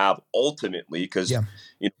problem to have ultimately because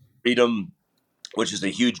freedom, which is a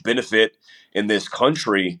huge benefit in this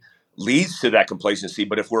country, leads to that complacency.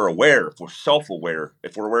 But if we're aware, if we're self-aware,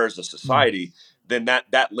 if we're aware as a society, then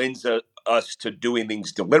that lends us to doing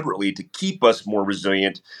things deliberately to keep us more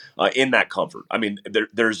resilient in that comfort. I mean,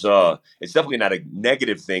 there's it's definitely not a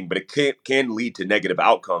negative thing, but it can lead to negative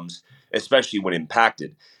outcomes, especially when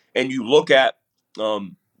impacted. And you look at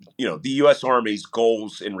the U.S. Army's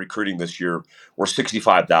goals in recruiting this year were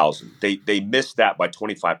 65,000. They missed that by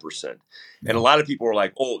 25%. And a lot of people are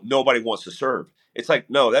like, "Oh, nobody wants to serve." It's like,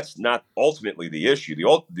 no, that's not ultimately the issue.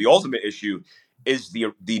 The ultimate issue is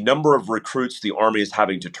the number of recruits the Army is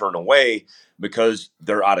having to turn away because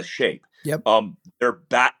they're out of shape. Yep.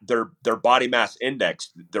 Their body mass index,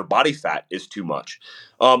 their body fat is too much.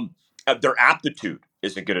 Their aptitude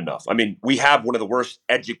isn't good enough. I mean, we have one of the worst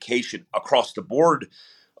education across the board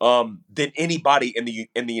than anybody in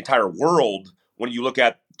the entire world. When you look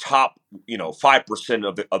at top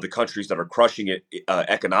 5% of the countries that are crushing it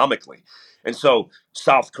economically, and so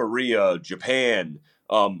South Korea, Japan,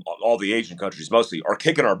 all the Asian countries mostly are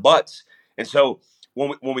kicking our butts. And so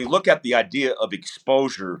when we look at the idea of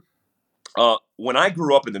exposure, when I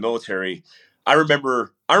grew up in the military, I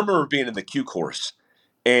remember being in the Q course,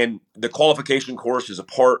 and the qualification course is a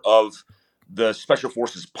part of the Special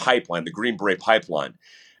Forces pipeline, the Green Beret pipeline.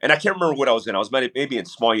 And I can't remember what I was in. I was maybe in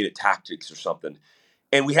small unit tactics or something.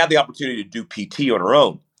 And we had the opportunity to do PT on our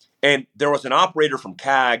own. And there was an operator from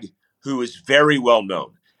CAG who is very well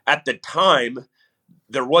known. At the time,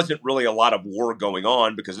 there wasn't really a lot of war going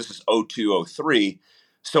on because this is 02, 03.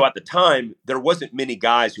 So at the time, there wasn't many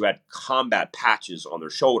guys who had combat patches on their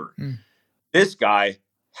shoulder. This guy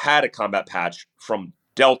had a combat patch from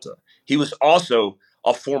Delta. He was also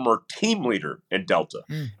a former team leader in Delta.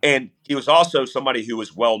 And he was also somebody who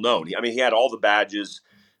was well known. He had all the badges,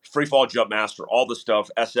 free fall jump master, all the stuff,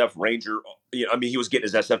 SF Ranger. He was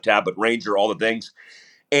getting his SF tab, but Ranger, all the things.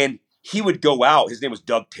 And he would go out. His name was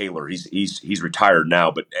Doug Taylor. He's retired now,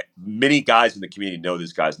 but many guys in the community know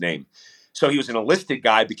this guy's name. So he was an enlisted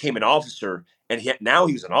guy, became an officer, and now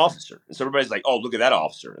he was an officer. And so everybody's like, "Oh, look at that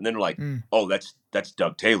officer!" And then they're like, "Oh, that's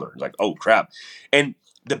Doug Taylor." It's like, "Oh, crap!" And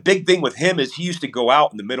the big thing with him is he used to go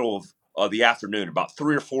out in the middle of the afternoon, about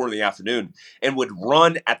 3 or 4 in the afternoon, and would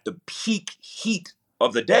run at the peak heat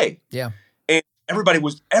of the day. Yeah. And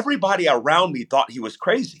everybody around me thought he was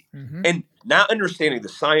crazy. Mm-hmm. And not understanding the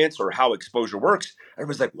science or how exposure works,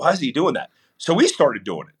 everybody's like, why is he doing that? So we started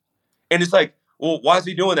doing it. And it's like, well, why is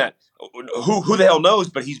he doing that? Who the hell knows?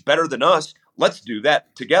 But he's better than us. Let's do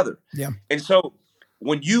that together. Yeah. And so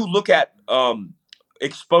when you look at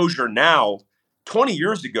exposure now, 20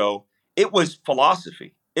 years ago, it was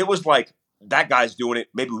philosophy. It was like, that guy's doing it.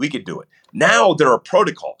 Maybe we could do it. Now there are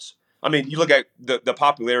protocols. I mean, you look at the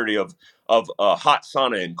popularity of hot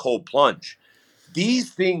sauna and cold plunge.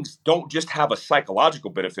 These things don't just have a psychological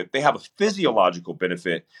benefit. They have a physiological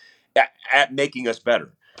benefit at making us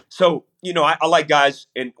better. So, I like guys,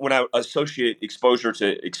 and when I associate exposure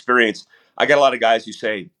to experience, I got a lot of guys who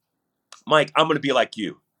say, Mike, I'm going to be like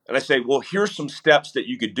you. And I say, well, here's some steps that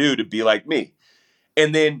you could do to be like me.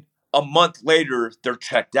 And then a month later, they're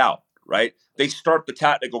checked out, right? They start the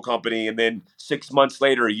tactical company, and then 6 months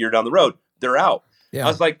later, a year down the road, they're out. Yeah. I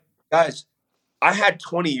was like, guys, I had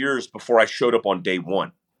 20 years before I showed up on day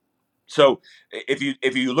one. So if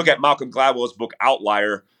you look at Malcolm Gladwell's book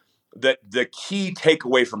Outlier, the key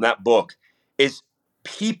takeaway from that book is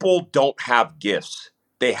people don't have gifts.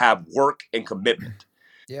 They have work and commitment.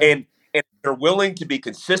 Yeah. And they're willing to be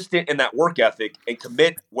consistent in that work ethic and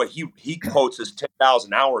commit what he quotes as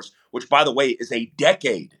 10,000 hours, which, by the way, is a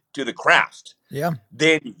decade to the craft. Yeah.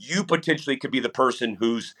 Then you potentially could be the person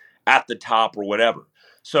who's at the top or whatever.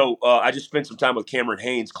 So I just spent some time with Cameron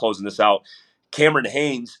Haynes closing this out. Cameron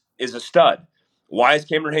Haynes is a stud. Why is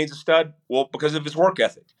Cameron Haynes a stud? Well, because of his work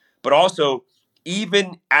ethic. But also,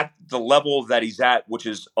 even at the level that he's at, which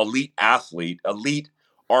is elite athlete, elite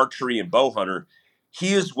archery and bow hunter,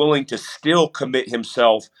 he is willing to still commit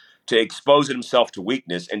himself to exposing himself to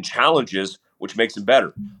weakness and challenges, which makes him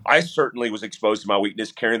better. I certainly was exposed to my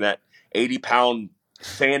weakness carrying that 80-pound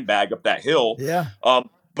sandbag up that hill. Yeah.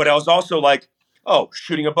 But I was also like, oh,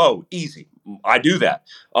 shooting a bow, easy. I do that.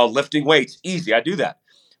 Lifting weights, easy. I do that.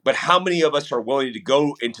 But how many of us are willing to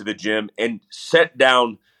go into the gym and set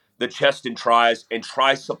down the chest and tries and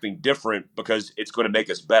try something different because it's going to make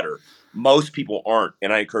us better? Most people aren't,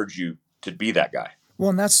 and I encourage you to be that guy. Well,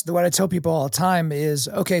 and that's what I tell people all the time is,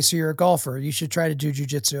 okay, so you're a golfer. You should try to do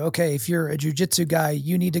jujitsu. Okay, if you're a jujitsu guy,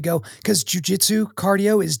 you need to go, because jujitsu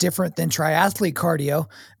cardio is different than triathlete cardio,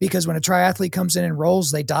 because when a triathlete comes in and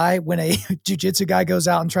rolls, they die. When a jujitsu guy goes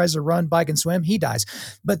out and tries to run, bike, and swim, he dies.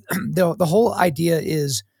 But the whole idea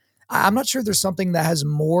is, I'm not sure there's something that has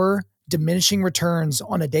more diminishing returns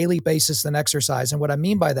on a daily basis than exercise. And what I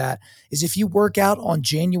mean by that is if you work out on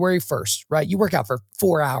January 1st, right? You work out for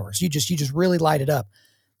 4 hours. You just really light it up.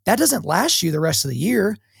 That doesn't last you the rest of the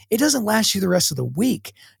year. It doesn't last you the rest of the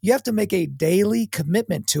week. You have to make a daily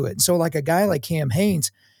commitment to it. And so like a guy like Cam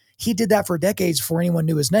Haynes, he did that for decades before anyone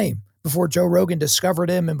knew his name, before Joe Rogan discovered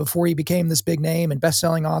him and before he became this big name and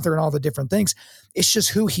best-selling author and all the different things. It's just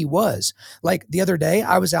who he was. Like the other day,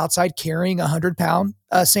 I was outside carrying a 100-pound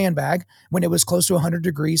sandbag when it was close to 100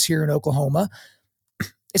 degrees here in Oklahoma.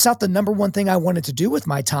 It's not the number one thing I wanted to do with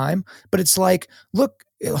my time, but it's like, look,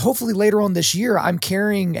 hopefully later on this year, I'm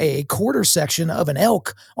carrying a quarter section of an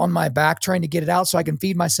elk on my back, trying to get it out so I can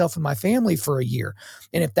feed myself and my family for a year.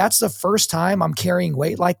 And if that's the first time I'm carrying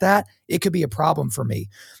weight like that, it could be a problem for me.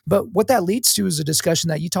 But what that leads to is a discussion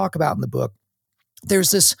that you talk about in the book.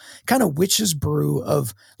 There's this kind of witch's brew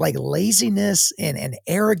of like laziness and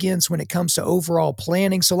arrogance when it comes to overall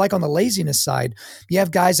planning. So like on the laziness side, you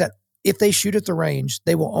have guys that if they shoot at the range,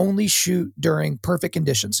 they will only shoot during perfect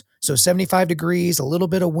conditions. So 75 degrees, a little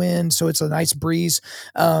bit of wind, so it's a nice breeze.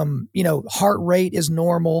 Heart rate is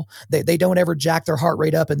normal. They don't ever jack their heart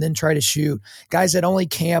rate up and then try to shoot. Guys that only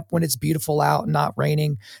camp when it's beautiful out and not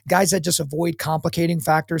raining. Guys that just avoid complicating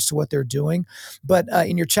factors to what they're doing. But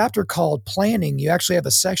in your chapter called Planning, you actually have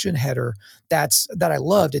a section header that I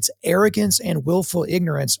loved. It's arrogance and willful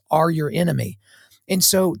ignorance are your enemy. And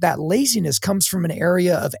so that laziness comes from an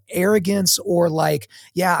area of arrogance or like,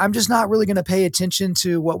 yeah, I'm just not really going to pay attention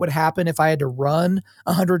to what would happen if I had to run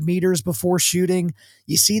 100 meters before shooting.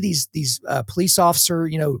 You see these police officer,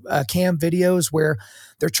 cam videos where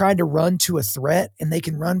they're trying to run to a threat and they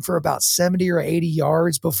can run for about 70 or 80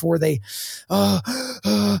 yards before they,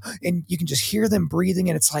 and you can just hear them breathing.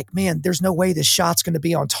 And it's like, man, there's no way this shot's going to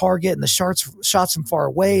be on target. And the shots from far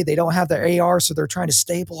away. They don't have their AR. So they're trying to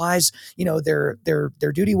stabilize,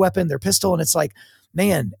 their duty weapon, their pistol. And it's like,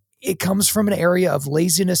 man, it comes from an area of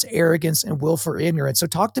laziness, arrogance, and willful ignorance. So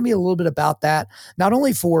talk to me a little bit about that, not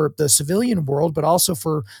only for the civilian world, but also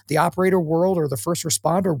for the operator world or the first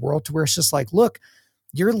responder world, to where it's just like, look,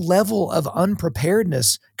 your level of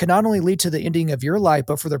unpreparedness can not only lead to the ending of your life,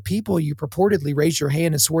 but for the people you purportedly raised your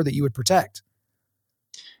hand and swore that you would protect.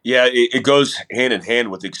 Yeah, it goes hand in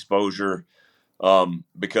hand with exposure.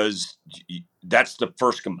 because that's the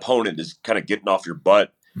first component is kind of getting off your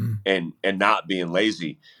butt and not being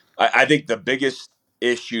lazy. I think the biggest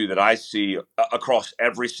issue that I see across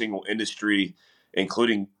every single industry,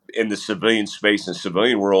 including in the civilian space and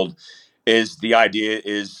civilian world, is the idea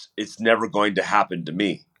is it's never going to happen to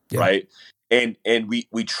me, right? And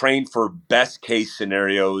we train for best case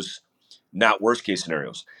scenarios, not worst case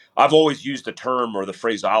scenarios. I've always used the term or the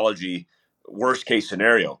phraseology worst case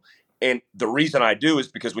scenario. And the reason I do is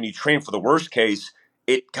because when you train for the worst case,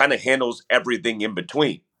 it kind of handles everything in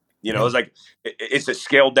between. It's like it's a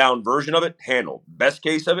scaled down version of it, handled. Best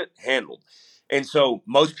case of it, handled. And so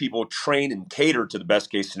most people train and cater to the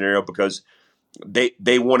best case scenario because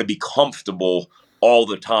they want to be comfortable all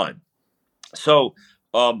the time. So,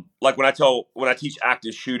 like when I teach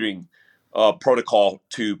active shooting protocol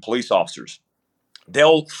to police officers,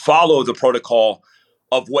 they'll follow the protocol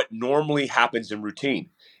of what normally happens in routine.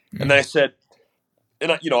 And then I said,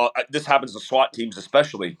 this happens to SWAT teams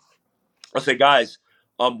especially. I say, guys,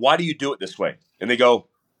 why do you do it this way? And they go,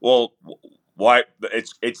 well, why?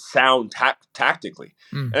 It's sound tactically.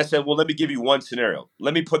 And I said, well, let me give you one scenario.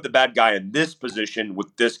 Let me put the bad guy in this position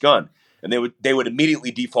with this gun. And they would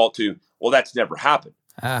immediately default to, well, that's never happened.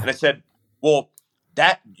 And I said, well,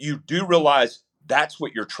 that you do realize that's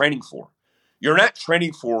what you're training for. You're not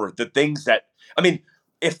training for the things that, I mean,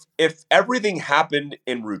 if everything happened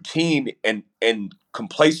in routine and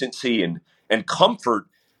complacency and comfort,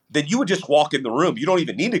 then you would just walk in the room. You don't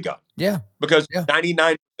even need a gun. Yeah. Because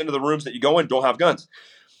 99% of the rooms that you go in don't have guns.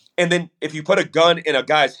 And then if you put a gun in a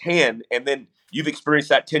guy's hand and then you've experienced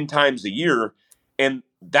that 10 times a year and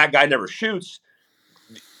that guy never shoots,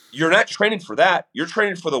 you're not training for that. You're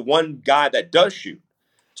training for the one guy that does shoot.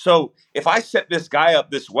 So if I set this guy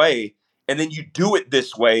up this way and then you do it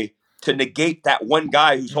this way to negate that one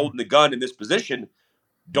guy who's holding the gun in this position,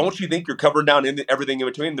 don't you think you're covering down everything in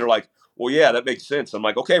between? They're like, well, yeah, that makes sense. I'm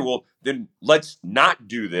like, okay, well, then let's not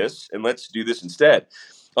do this and let's do this instead.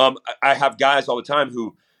 I have guys all the time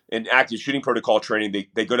who in active shooting protocol training,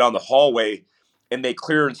 they go down the hallway and they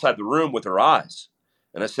clear inside the room with their eyes.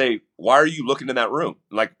 And I say, why are you looking in that room?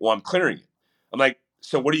 I'm like, well, I'm clearing it. I'm like,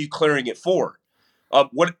 so what are you clearing it for?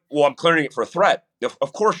 Well, I'm clearing it for a threat.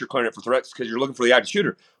 Of course you're clearing it for threats because you're looking for the active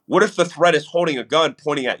shooter. What if the threat is holding a gun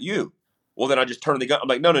pointing at you? Well, then I just turn the gun. I'm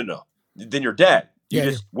like, no. Then you're dead. You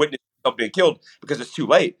just witnessed yourself being killed because it's too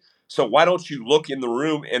late. So why don't you look in the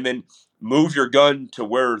room and then move your gun to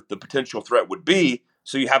where the potential threat would be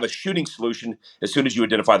so you have a shooting solution as soon as you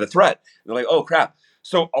identify the threat? And they're like, oh, crap.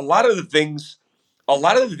 So a lot of the things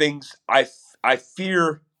I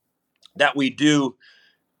fear that we do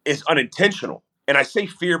is unintentional. And I say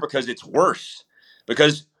fear because it's worse.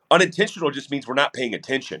 Because unintentional just means we're not paying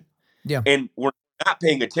attention. Yeah. And we're not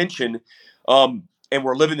paying attention and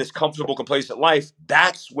we're living this comfortable, complacent life.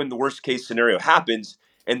 That's when the worst case scenario happens.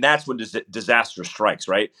 And that's when disaster strikes,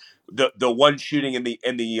 right? The one shooting in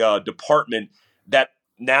the department that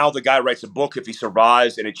now the guy writes a book if he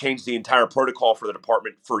survives, and it changed the entire protocol for the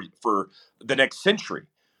department for the next century.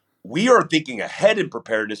 We are thinking ahead in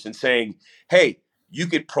preparedness and saying, hey, you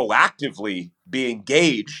could proactively be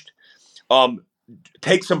engaged,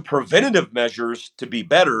 take some preventative measures to be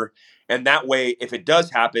better. And that way, if it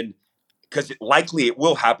does happen, because likely it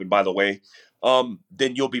will happen, by the way,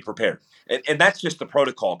 then you'll be prepared. And that's just the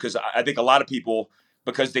protocol. Because I think a lot of people,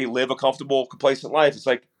 because they live a comfortable, complacent life, it's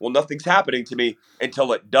like, well, nothing's happening to me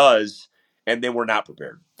until it does. And then we're not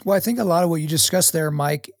prepared. Well, I think a lot of what you discussed there,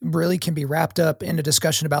 Mike, really can be wrapped up in a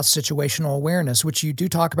discussion about situational awareness, which you do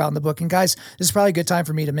talk about in the book. And guys, this is probably a good time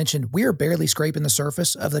for me to mention, we are barely scraping the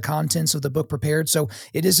surface of the contents of the book Prepared. So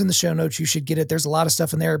it is in the show notes. You should get it. There's a lot of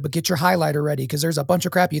stuff in there, but get your highlighter ready because there's a bunch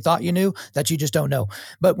of crap you thought you knew that you just don't know.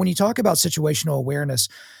 But when you talk about situational awareness,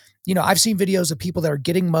 I've seen videos of people that are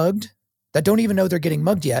getting mugged that don't even know they're getting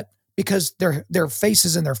mugged yet, because their face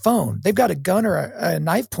is in their phone. They've got a gun or a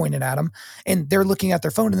knife pointed at them and they're looking at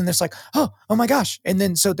their phone and then it's like, oh my gosh. And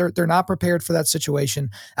then, so they're not prepared for that situation.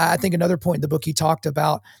 I think another point in the book, he talked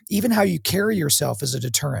about even how you carry yourself as a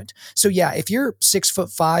deterrent. So yeah, if you're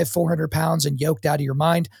 6'5", 400 pounds and yoked out of your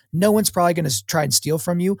mind, no one's probably going to try and steal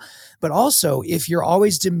from you. But also if you're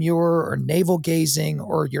always demure or navel gazing,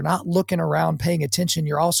 or you're not looking around, paying attention,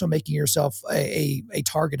 you're also making yourself a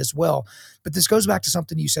target as well. But this goes back to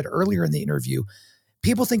something you said earlier in the interview.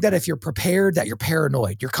 People think that if you're prepared, that you're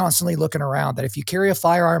paranoid. You're constantly looking around, that if you carry a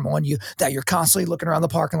firearm on you, that you're constantly looking around the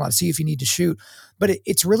parking lot to see if you need to shoot. But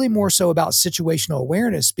it's really more so about situational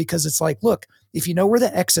awareness, because it's like, look, if you know where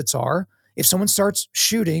the exits are, if someone starts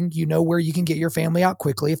shooting, you know where you can get your family out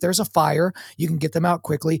quickly. If there's a fire, you can get them out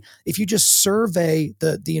quickly. If you just survey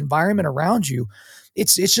the environment around you,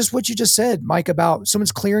 it's just what you just said, Mike, about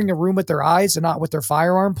someone's clearing a room with their eyes and not with their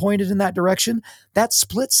firearm pointed in that direction. That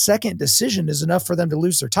split second decision is enough for them to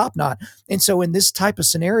lose their top knot. And so in this type of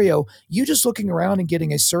scenario, you just looking around and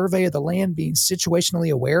getting a survey of the land, being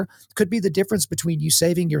situationally aware, could be the difference between you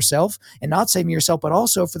saving yourself and not saving yourself, but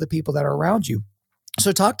also for the people that are around you.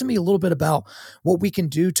 So talk to me a little bit about what we can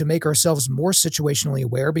do to make ourselves more situationally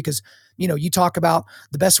aware, because, you talk about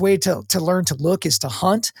the best way to learn to look is to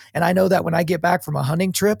hunt. And I know that when I get back from a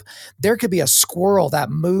hunting trip, there could be a squirrel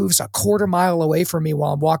that moves a quarter mile away from me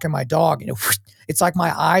while I'm walking my dog. It's like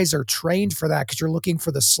my eyes are trained for that because you're looking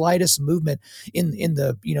for the slightest movement in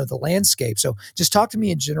the, the landscape. So just talk to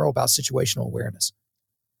me in general about situational awareness.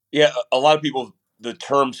 Yeah, a lot of people, the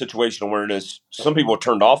term situational awareness, some people are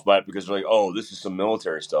turned off by it because they're like, oh, this is some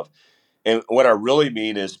military stuff. And what I really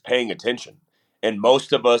mean is paying attention. And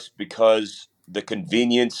most of us, because the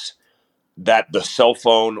convenience that the cell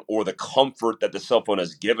phone or the comfort that the cell phone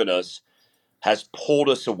has given us has pulled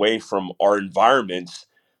us away from our environments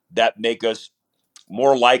that make us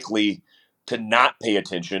more likely to not pay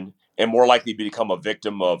attention and more likely to become a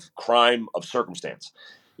victim of crime, of circumstance.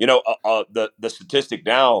 The statistic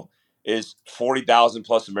now is 40,000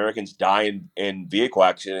 plus Americans die in vehicle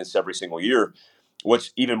accidents every single year.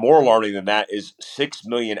 What's even more alarming than that is 6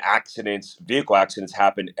 million vehicle accidents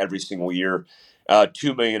happen every single year,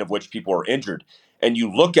 2 million of which people are injured. And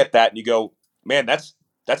you look at that and you go, man, that's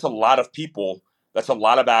a lot of people. That's a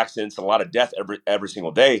lot of accidents, a lot of death every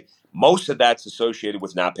single day. Most of that's associated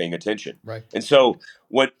with not paying attention. Right. And so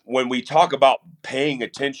when we talk about paying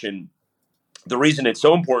attention, the reason it's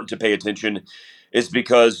so important to pay attention is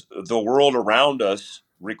because the world around us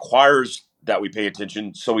requires that we pay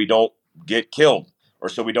attention so we don't get killed or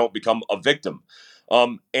so we don't become a victim.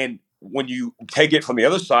 And when you take it from the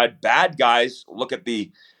other side, bad guys look at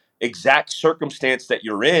the exact circumstance that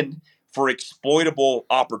you're in for exploitable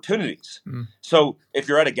opportunities. So if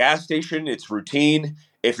you're at a gas station, it's routine.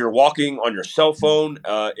 If you're walking on your cell phone,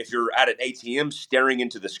 if you're at an ATM staring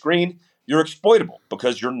into the screen, you're exploitable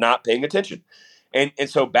because you're not paying attention. And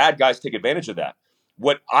so bad guys take advantage of that.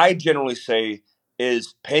 What I generally say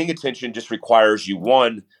is paying attention just requires you,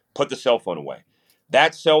 one, put the cell phone away.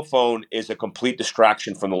 That cell phone is a complete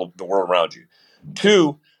distraction from the world around you.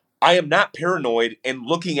 Two, I am not paranoid and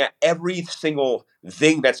looking at every single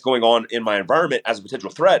thing that's going on in my environment as a potential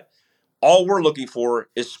threat. All we're looking for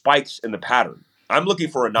is spikes in the pattern. I'm looking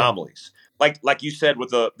for anomalies. Like you said with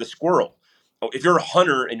the squirrel. If you're a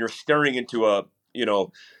hunter and you're staring into an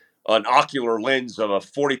ocular lens of a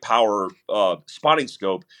 40 power spotting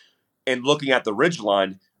scope and looking at the ridge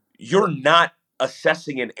line, you're not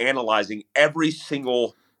assessing and analyzing every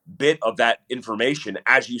single bit of that information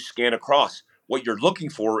as you scan across. What you're looking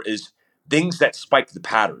for is things that spike the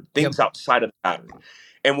pattern, things outside of the pattern.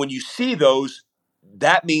 And when you see those,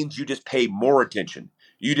 that means you just pay more attention.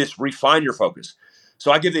 You just refine your focus.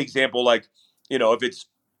 So I give the example, like, if it's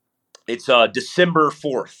December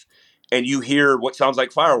 4th and you hear what sounds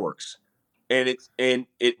like fireworks and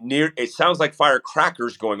it sounds like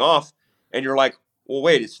firecrackers going off, and you're like, well,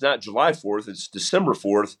 wait, it's not July 4th, it's December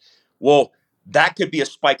 4th. Well, that could be a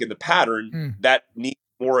spike in the pattern that needs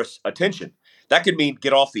more attention. That could mean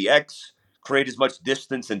get off the X, create as much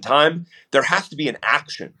distance and time. There has to be an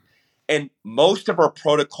action. And most of our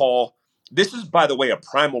protocol, this is, by the way, a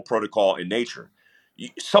primal protocol in nature.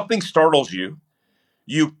 Something startles you.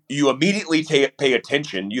 You immediately pay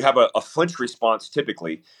attention. You have a flinch response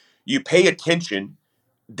typically. You pay attention,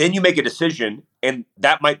 then you make a decision, and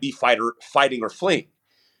that might be fighting or fleeing.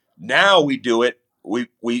 Now we do it. We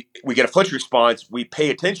get a flinch response. We pay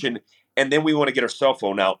attention, and then we want to get our cell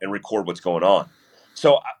phone out and record what's going on.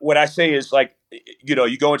 So what I say is, like,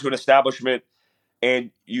 you go into an establishment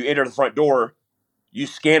and you enter the front door. You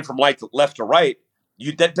scan from left to right.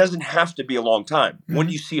 That doesn't have to be a long time. When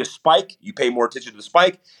you see a spike, you pay more attention to the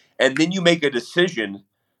spike, and then you make a decision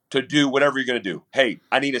to do whatever you're going to do. Hey,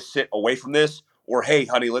 I need to sit away from this, or hey,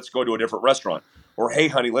 honey, let's go to a different restaurant, or hey,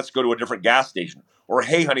 honey, let's go to a different gas station, or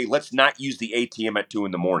hey, honey, let's not use the ATM at 2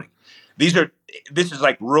 a.m. This is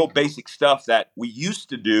like real basic stuff that we used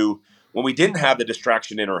to do when we didn't have the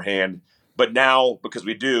distraction in our hand, but now because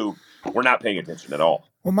we do, we're not paying attention at all.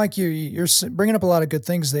 Well, Mike, you're bringing up a lot of good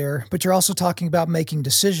things there, but you're also talking about making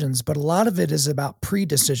decisions, but a lot of it is about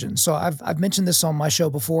pre-decision. So I've mentioned this on my show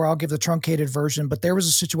before. I'll give the truncated version, but there was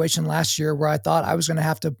a situation last year where I thought I was going to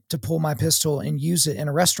have to pull my pistol and use it in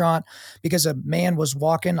a restaurant because a man was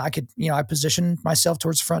walking. I positioned myself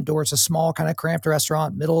towards the front door. It's a small kind of cramped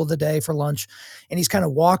restaurant, middle of the day for lunch. And he's kind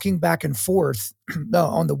of walking back and forth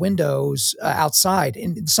on the windows outside,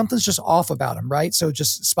 and something's just off about him, right? So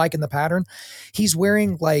just spiking the pattern. He's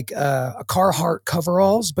wearing like a Carhartt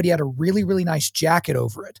coveralls, but he had a really, really nice jacket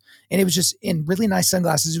over it. And it was just in really nice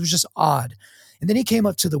sunglasses. It was just odd. And then he came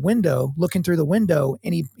up to the window, looking through the window,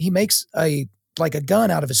 and he makes like a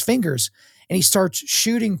gun out of his fingers, and he starts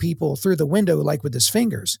shooting people through the window, like with his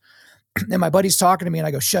fingers. And my buddy's talking to me, and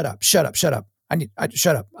I go, shut up, shut up, shut up.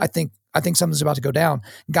 Shut up. I think something's about to go down.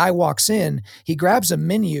 Guy walks in, he grabs a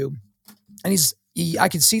menu, and I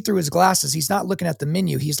can see through his glasses. He's not looking at the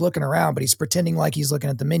menu. He's looking around, but he's pretending like he's looking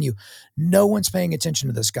at the menu. No one's paying attention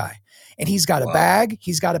to this guy. And he's got a bag.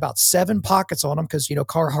 He's got about 7 pockets on him because,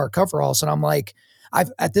 Carhartt coveralls. And I'm like,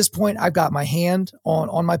 at this point, I've got my hand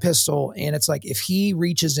on my pistol, and it's like, if he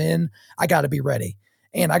reaches in, I got to be ready.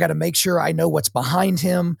 And I got to make sure I know what's behind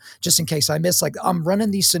him just in case I miss. Like, I'm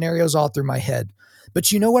running these scenarios all through my head.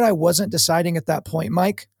 But you know what I wasn't deciding at that point,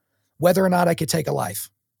 Mike? Whether or not I could take a life.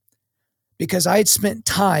 Because I had spent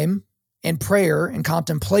time in prayer and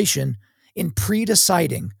contemplation in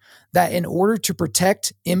pre-deciding that in order to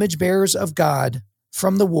protect image bearers of God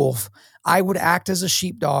from the wolf, I would act as a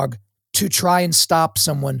sheepdog to try and stop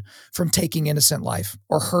someone from taking innocent life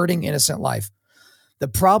or hurting innocent life. The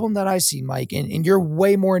problem that I see, Mike, and you're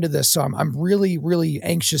way more into this, so I'm really, really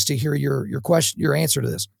anxious to hear your question, your answer to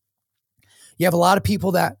this. You have a lot of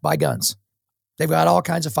people that buy guns. They've got all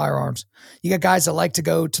kinds of firearms. You got guys that like to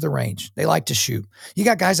go to the range. They like to shoot. You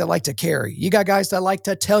got guys that like to carry. You got guys that like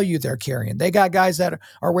to tell you they're carrying. They got guys that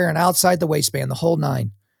are wearing outside the waistband, the whole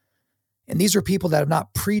nine. And these are people that have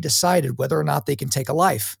not pre-decided whether or not they can take a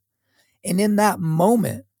life. And in that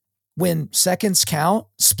moment, when seconds count,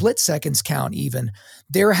 split seconds count even,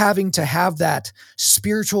 they're having to have that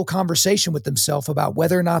spiritual conversation with themselves about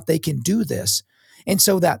whether or not they can do this. And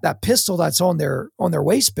so that pistol that's on their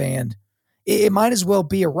waistband, it might as well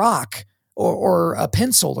be a rock or a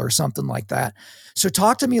pencil or something like that. So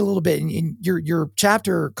talk to me a little bit. In your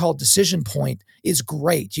chapter called Decision Point is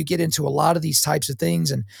great. You get into a lot of these types of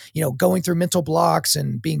things and, going through mental blocks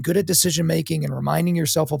and being good at decision making and reminding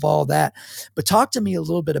yourself of all that. But talk to me a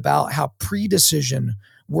little bit about how pre-decision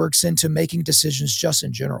works into making decisions just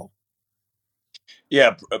in general.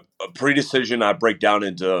 Yeah, a pre-decision I break down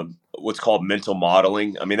into what's called mental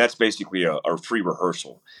modeling. I mean, that's basically a free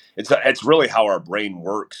rehearsal. It's really how our brain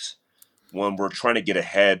works when we're trying to get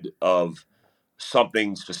ahead of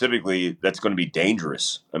something specifically that's going to be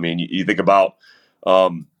dangerous. I mean, you think about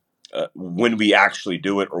when we actually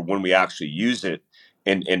do it or when we actually use it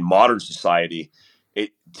in modern society,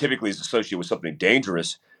 it typically is associated with something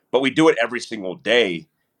dangerous, but we do it every single day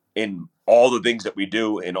in all the things that we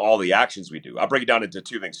do and all the actions we do. I break it down into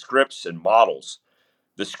 2 things: scripts and models.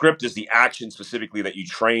 The script is the action specifically that you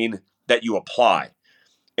train, that you apply.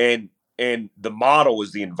 And the model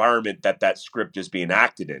is the environment that script is being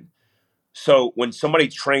acted in. So when somebody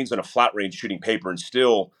trains on a flat range shooting paper and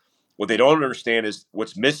still, what they don't understand is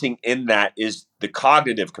what's missing in that is the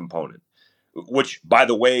cognitive component, which, by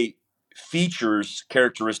the way, features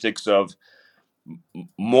characteristics of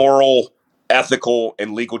moral, ethical,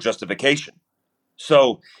 and legal justification.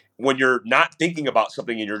 So when you're not thinking about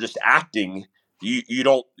something and you're just acting, you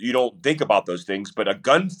don't think about those things. But a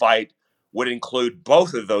gunfight would include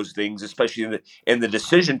both of those things, especially in the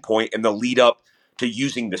decision point and the lead up to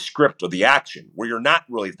using the script or the action, where you're not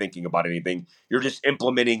really thinking about anything. You're just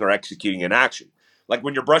implementing or executing an action. Like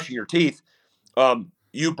when you're brushing your teeth,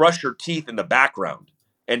 you brush your teeth in the background,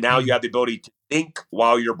 and now you have the ability to think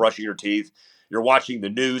while you're brushing your teeth. You're watching the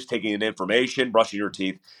news, taking in information, brushing your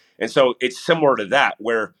teeth. And so it's similar to that,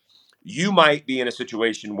 where you might be in a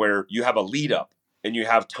situation where you have a lead up and you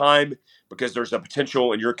have time because there's a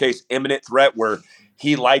potential, in your case, imminent threat where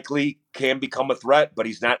he likely can become a threat, but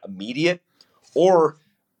he's not immediate, or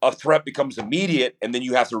a threat becomes immediate and then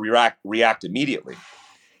you have to react immediately.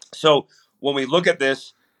 So when we look at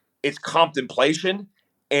this, it's contemplation,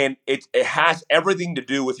 and it has everything to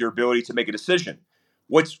do with your ability to make a decision.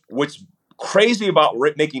 What's crazy about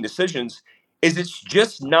making decisions is it's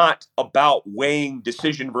just not about weighing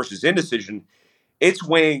decision versus indecision. It's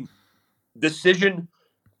weighing decision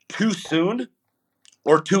too soon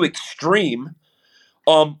or too extreme,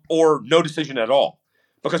 or no decision at all.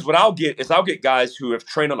 Because what I'll get guys who have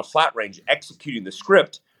trained on a flat range executing the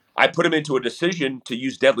script. I put them into a decision to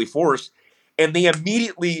use deadly force, and they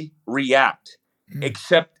immediately react,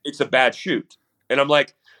 except it's a bad shoot. And I'm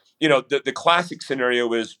like, the classic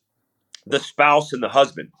scenario is the spouse and the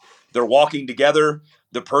husband. They're walking together.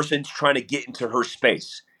 The person's trying to get into her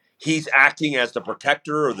space. He's acting as the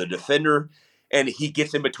protector or the defender, and he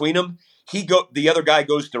gets in between them. The other guy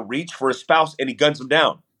goes to reach for his spouse, and he guns him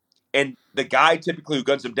down. And the guy typically who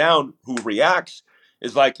guns him down, who reacts,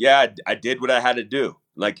 is like, yeah, I did what I had to do.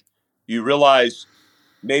 Like, you realize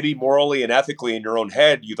maybe morally and ethically in your own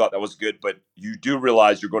head, you thought that was good, but you do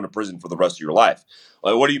realize you're going to prison for the rest of your life.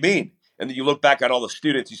 Like, what do you mean? And then you look back at all the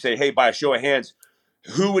students, you say, hey, by a show of hands,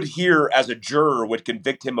 who would here as a juror would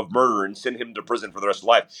convict him of murder and send him to prison for the rest of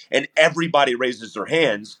life? And everybody raises their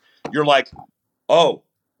hands. You're like, oh,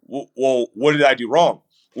 well, what did I do wrong?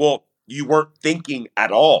 Well, you weren't thinking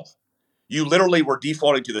at all. You literally were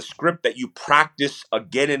defaulting to the script that you practice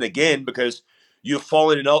again and again because you've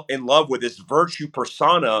fallen in love with this virtue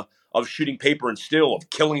persona of shooting paper and steel, of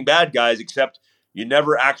killing bad guys, except you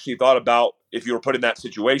never actually thought about, if you were put in that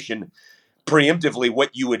situation, preemptively what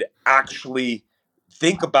you would actually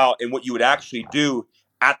think about and what you would actually do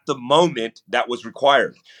at the moment that was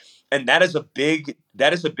required. And that is a big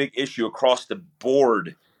issue across the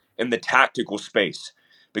board in the tactical space,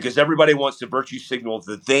 because everybody wants to virtue signal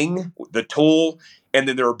the thing, the tool, and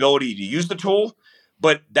then their ability to use the tool.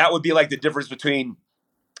 But that would be like the difference between,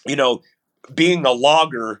 you know, being a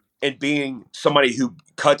logger and being somebody who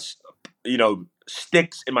cuts,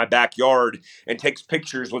 sticks in my backyard and takes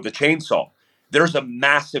pictures with a chainsaw. There's a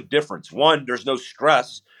massive difference. One, there's no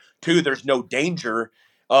stress. Two, there's no danger.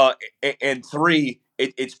 And three,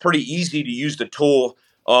 it's pretty easy to use the tool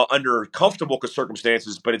under comfortable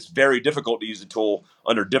circumstances, but it's very difficult to use the tool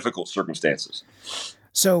under difficult circumstances.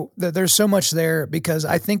 So there's so much there, because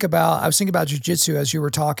I was thinking about jujitsu as you were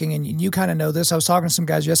talking, and you kind of know this. I was talking to some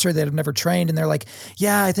guys yesterday that have never trained, and they're like,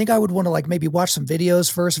 yeah, I think I would want to like maybe watch some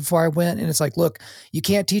videos first before I went. And it's like, look, you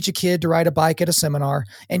can't teach a kid to ride a bike at a seminar,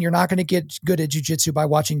 and you're not going to get good at jujitsu by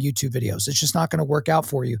watching YouTube videos. It's just not going to work out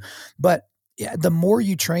for you. But yeah, the more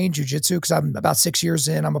you train jujitsu, because I'm about 6 years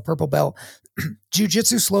in, I'm a purple belt,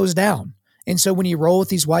 jujitsu slows down. And so when you roll with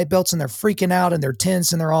these white belts and they're freaking out and they're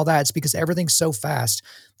tense and they're all that, it's because everything's so fast.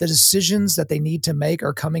 The decisions that they need to make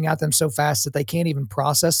are coming at them so fast that they can't even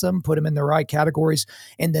process them, put them in the right categories,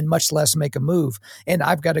 and then much less make a move. And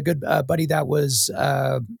I've got a good buddy that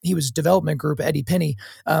he was development group, Eddie Penny.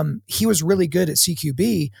 He was really good at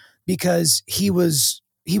CQB because he was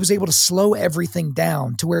able to slow everything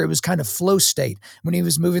down to where it was kind of flow state. When he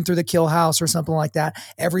was moving through the kill house or something like that,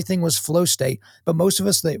 everything was flow state. But most of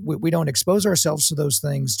us, we don't expose ourselves to those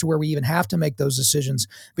things to where we even have to make those decisions.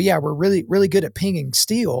 But yeah, we're really, really good at pinging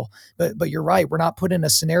steel. But you're right. We're not put in a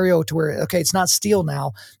scenario to where, okay, it's not steel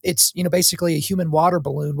now. It's, basically a human water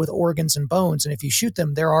balloon with organs and bones. And if you shoot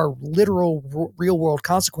them, there are literal real world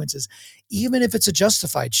consequences. Even if it's a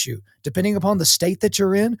justified shoot, depending upon the state that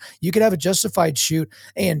you're in, you could have a justified shoot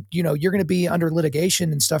and, you're going to be under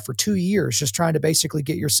litigation and stuff for 2 years, just trying to basically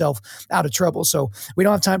get yourself out of trouble. So we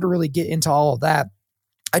don't have time to really get into all of that.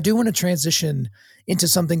 I do want to transition into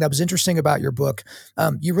something that was interesting about your book.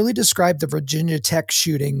 You really described the Virginia Tech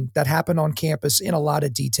shooting that happened on campus in a lot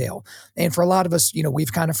of detail. And for a lot of us,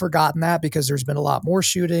 we've kind of forgotten that because there's been a lot more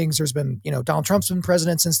shootings. There's been, Donald Trump's been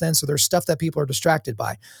president since then. So there's stuff that people are distracted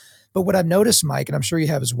by. But what I've noticed, Mike, and I'm sure you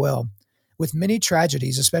have as well, with many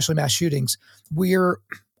tragedies, especially mass shootings, we're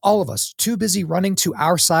all of us too busy running to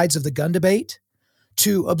our sides of the gun debate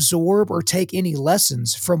to absorb or take any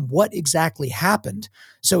lessons from what exactly happened.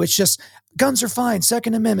 So it's just guns are fine,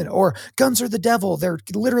 Second Amendment, or guns are the devil. They're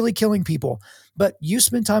literally killing people. But you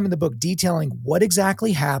spend time in the book detailing what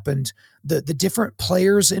exactly happened, the different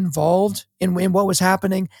players involved in what was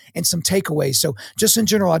happening, and some takeaways. So just in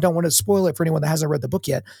general, I don't want to spoil it for anyone that hasn't read the book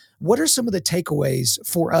yet. What are some of the takeaways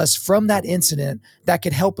for us from that incident that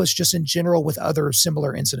could help us just in general with other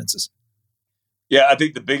similar incidences? Yeah, I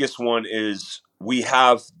think the biggest one is we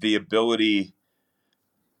have the ability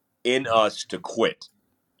in us to quit,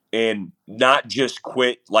 and not just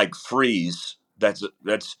quit like freeze. That's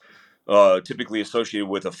typically associated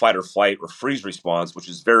with a fight or flight or freeze response, which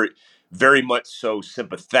is very, very much so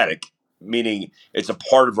sympathetic, meaning it's a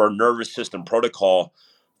part of our nervous system protocol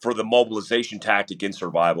for the mobilization tactic in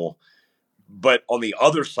survival. But on the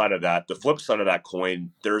other side of that, the flip side of that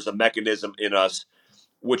coin, there's a mechanism in us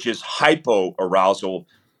which is hypo-arousal,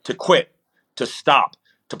 to quit, to stop,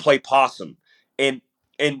 to play possum. And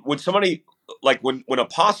when somebody, like when a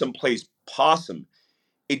possum plays possum,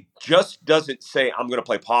 it just doesn't say, I'm going to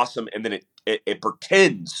play possum, and then it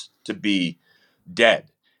pretends to be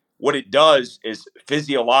dead. What it does is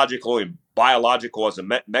physiological and biological as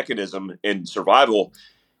a mechanism in survival.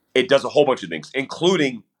 It does a whole bunch of things,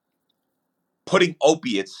 including putting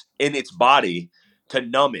opiates in its body to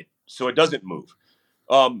numb it so it doesn't move,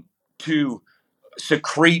 to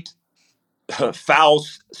secrete foul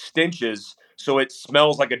stenches so it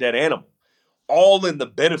smells like a dead animal, all in the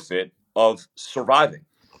benefit of surviving.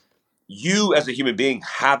 you as a human being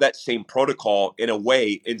have that same protocol in a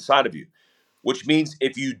way inside of you, which means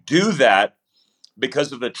if you do that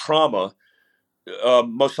because of the trauma,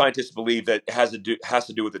 most scientists believe that has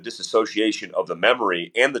to do with the disassociation of the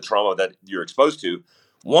memory and the trauma that you're exposed to.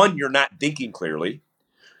 One, you're not thinking clearly.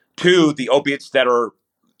 Two, the opiates that are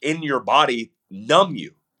in your body numb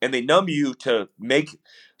you, and they numb you to make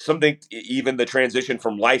something, even the transition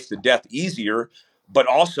from life to death, easier, but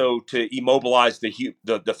also to immobilize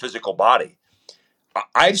the physical body.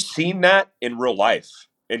 I've seen that in real life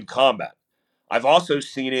in combat. I've also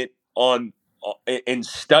seen it in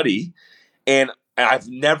study, and I've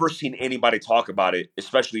never seen anybody talk about it,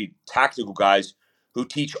 especially tactical guys who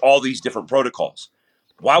teach all these different protocols.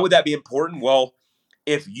 Why would that be important? Well,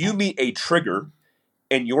 if you meet a trigger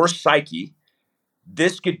in your psyche,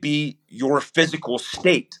 this could be your physical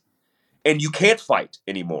state, and you can't fight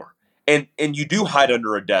anymore. And you do hide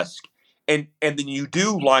under a desk, and then you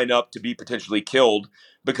do line up to be potentially killed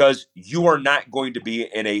because you are not going to be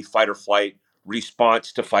in a fight or flight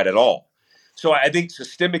response to fight at all. So I think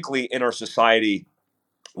systemically in our society,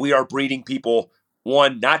 we are breeding people,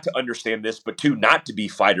 one, not to understand this, but two, not to be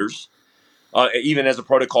fighters, even as a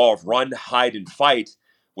protocol of run, hide, and fight,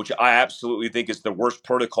 which I absolutely think is the worst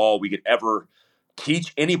protocol we could ever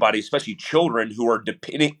teach anybody, especially children who are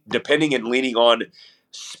depending and leaning on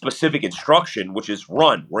specific instruction, which is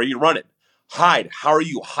run. Where are you running? Hide. How are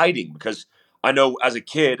you hiding? Because I know as a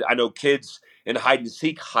kid, I know kids in hide and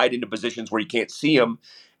seek hide into positions where you can't see them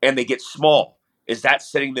and they get small. Is that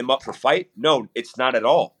setting them up for fight? No, it's not at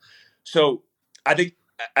all. So I think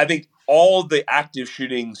I think all the active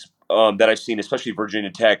shootings that I've seen, especially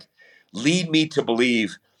Virginia Tech, lead me to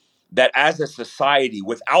believe that as a society,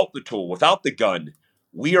 without the tool, without the gun,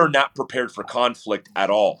 we are not prepared for conflict at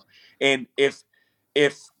all. And if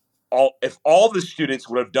if all the students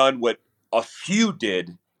would have done what a few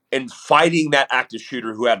did in fighting that active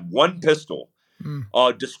shooter who had one pistol,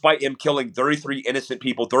 despite him killing 33 innocent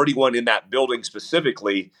people, 31 in that building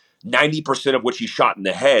specifically, 90% of which he shot in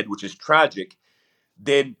the head, which is tragic,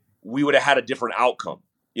 then we would have had a different outcome.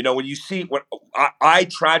 You know, when you see what I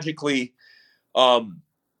tragically um,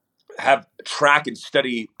 have track and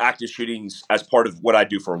study active shootings as part of what I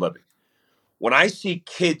do for a living. When I see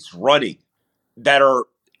kids running that are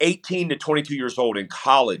 18 to 22 years old in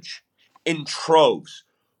college in troves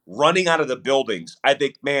running out of the buildings, I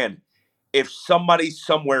think, man, if somebody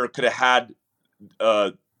somewhere could have had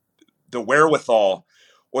uh, the wherewithal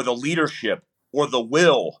or the leadership or the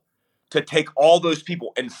will to take all those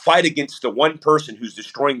people and fight against the one person who's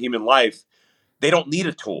destroying human life, they don't need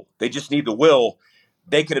a tool. They just need the will.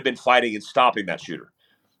 They could have been fighting and stopping that shooter.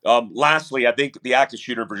 Lastly, I think the active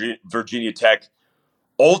shooter, Virginia Tech,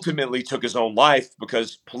 ultimately took his own life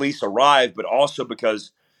because police arrived, but also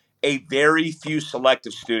because a very few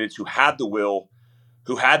selective students who had the will,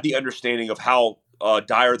 who had the understanding of how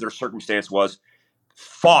dire their circumstance was,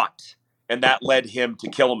 fought, and that led him to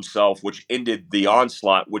kill himself, which ended the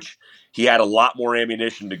onslaught. Which he had a lot more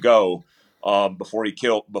ammunition to go before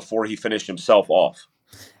he finished himself off.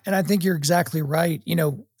 And I think you're exactly right. You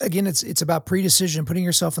know, again, it's about pre-decision, putting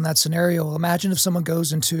yourself in that scenario. Imagine if someone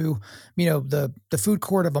goes into, the food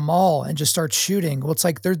court of a mall and just starts shooting. Well, it's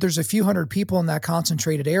like there's a few hundred people in that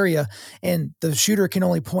concentrated area, and the shooter can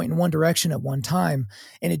only point in one direction at one time.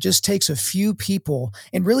 And it just takes a few people,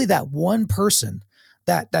 and really that one person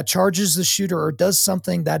that charges the shooter or does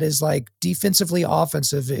something that is like defensively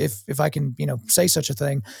offensive, if I can, say such a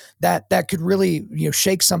thing, that could really,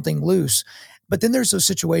 shake something loose. But then there's those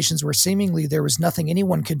situations where seemingly there was nothing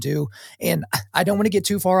anyone could do. And I don't want to get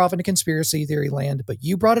too far off into conspiracy theory land, but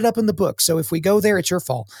you brought it up in the book. So if we go there, it's your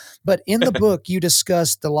fault. But in the book, you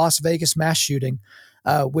discussed the Las Vegas mass shooting,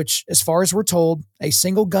 which, as far as we're told, a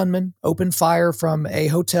single gunman opened fire from a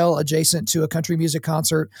hotel adjacent to a country music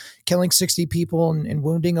concert, killing 60 people and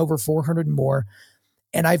wounding over 400 more.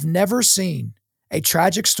 And I've never seen a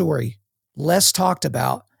tragic story less talked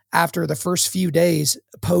about after the first few days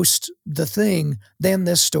post the thing than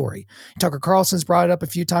this story. Tucker Carlson's brought it up a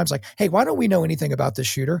few times, like, hey, why don't we know anything about this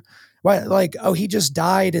shooter? Why, like, oh, he just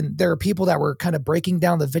died. And there are people that were kind of breaking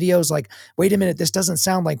down the videos like, wait a minute, this doesn't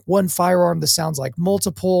sound like one firearm. This sounds like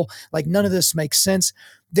multiple. Like, none of this makes sense.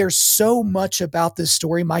 There's so much about this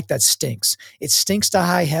story, Mike, that stinks. It stinks to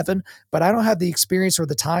high heaven, but I don't have the experience or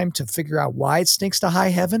the time to figure out why it stinks to high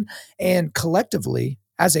heaven. And collectively,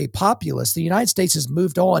 as a populace, the United States has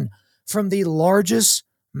moved on from the largest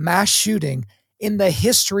mass shooting in the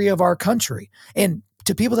history of our country. And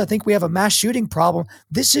to people that think we have a mass shooting problem,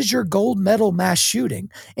 this is your gold medal mass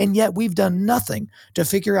shooting. And yet we've done nothing to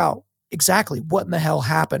figure out exactly what in the hell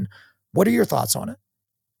happened. What are your thoughts on it?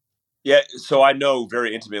 Yeah, so I know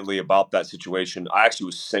very intimately about that situation. I actually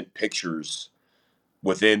was sent pictures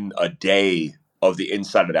within a day of the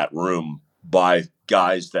inside of that room by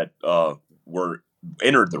guys that were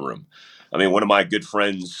entered the room. I mean, one of my good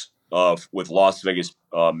friends with Las Vegas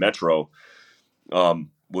Metro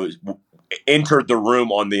was entered the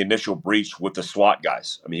room on the initial breach with the SWAT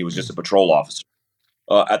guys. I mean, he was just a patrol officer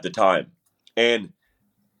at the time. And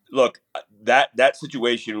look, that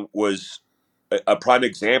situation was a prime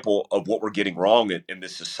example of what we're getting wrong in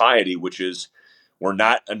this society, which is we're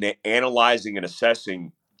not analyzing and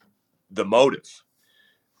assessing the motive.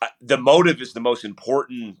 The motive is the most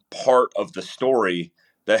important part of the story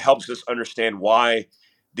that helps us understand why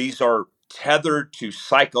these are tethered to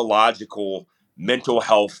psychological mental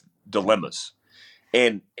health dilemmas.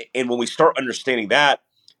 And and when we start understanding that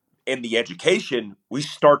in the education, we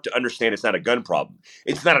start to understand it's not a gun problem.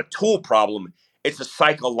 It's not a tool problem. It's a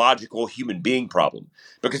psychological human being problem.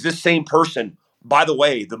 Because this same person, by the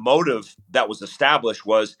way, the motive that was established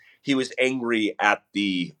was he was angry at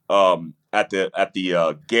the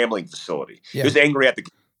gambling facility. He Yeah. was angry at the.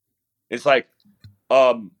 It's like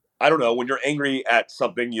I don't know, when you're angry at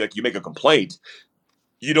something, you make a complaint.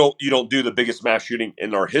 You don't do the biggest mass shooting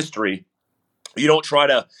in our history. You don't try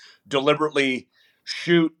to deliberately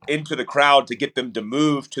shoot into the crowd to get them to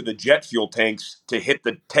move to the jet fuel tanks to hit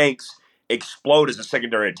the tanks, explode as a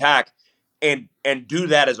secondary attack, and do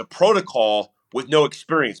that as a protocol with no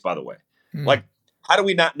experience, by the way. Mm. Like, how do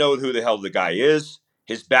we not know who the hell the guy is,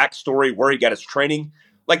 his backstory, where he got his training?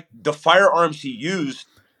 Like, the firearms he used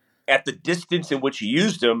at the distance in which he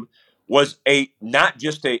used them was a not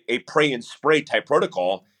just a pray and spray type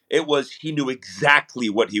protocol. It was he knew exactly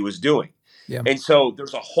what he was doing. Yeah. And so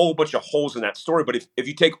there's a whole bunch of holes in that story. But if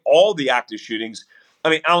you take all the active shootings, I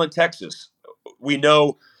mean, Allen, Texas, we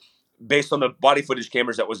know based on the body footage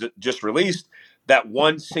cameras that was just released, that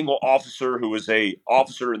one single officer who was a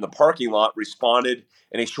officer in the parking lot responded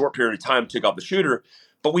in a short period of time, took out the shooter,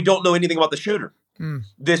 but we don't know anything about the shooter. Mm.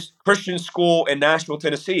 This Christian school in Nashville,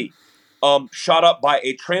 Tennessee, shot up by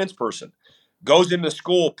a trans person, goes into the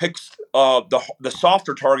school, picks the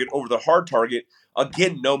softer target over the hard target.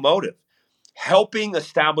 Again, no motive. Helping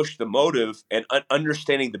establish the motive and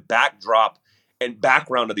understanding the backdrop and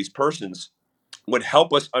background of these persons would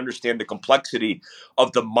help us understand the complexity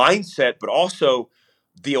of the mindset, but also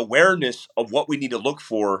the awareness of what we need to look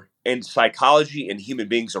for in psychology and human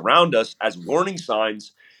beings around us as warning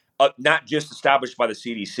signs, not just established by the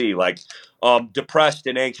CDC, like depressed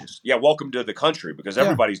and anxious. Yeah, welcome to the country because Yeah.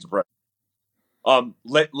 everybody's depressed.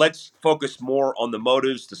 Let's focus more on the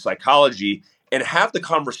motives, the psychology, and have the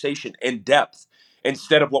conversation in depth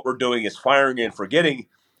instead of what we're doing is firing and forgetting,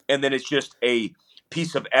 and then it's just a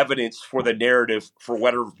piece of evidence for the narrative for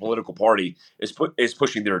whatever political party is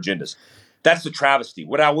pushing their agendas. That's the travesty.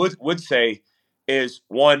 What I would say is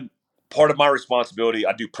one part of my responsibility.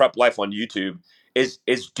 I do Prep Life on YouTube. Is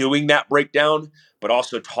doing that breakdown, but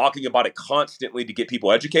also talking about it constantly to get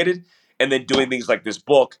people educated, and then doing things like this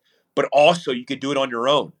book, but also you could do it on your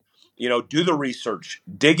own. Do the research,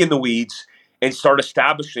 dig in the weeds, and start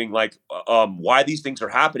establishing like why these things are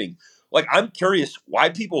happening. Like, I'm curious why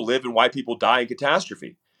people live and why people die in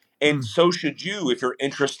catastrophe, and Mm. so should you if you're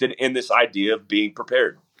interested in this idea of being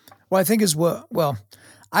prepared. Well, I think well,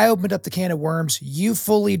 I opened up the can of worms. You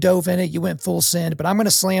fully dove in it. You went full send, but I'm going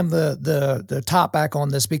to slam the top back on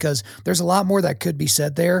this because there's a lot more that could be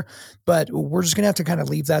said there, but we're just going to have to kind of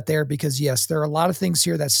leave that there because yes, there are a lot of things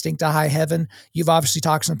here that stink to high heaven. You've obviously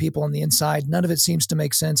talked to some people on the inside. None of it seems to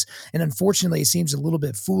make sense. And unfortunately, it seems a little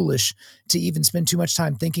bit foolish to even spend too much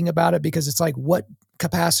time thinking about it because it's like, what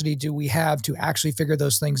capacity do we have to actually figure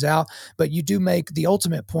those things out? But you do make the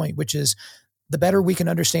ultimate point, which is the better we can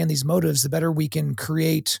understand these motives, the better we can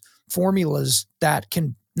create formulas that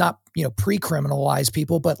can not, pre-criminalize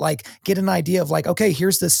people, but like get an idea of like, okay,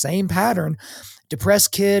 here's the same pattern.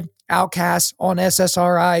 Depressed kid, outcast on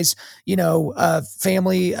SSRIs,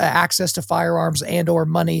 family access to firearms and or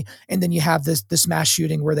money. And then you have this mass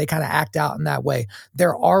shooting where they kind of act out in that way.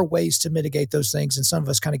 There are ways to mitigate those things. And some of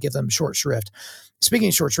us kind of give them short shrift. Speaking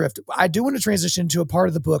of short shrift, I do want to transition to a part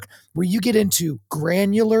of the book where you get into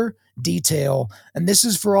granular detail. And this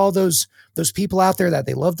is for all those people out there that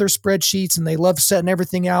they love their spreadsheets and they love setting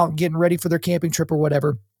everything out and getting ready for their camping trip or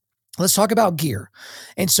whatever. Let's talk about gear.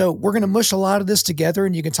 And so we're going to mush a lot of this together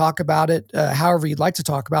and you can talk about it however you'd like to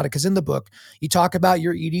talk about it. Because in the book, you talk about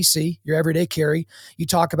your EDC, your everyday carry. You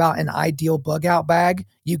talk about an ideal bug out bag.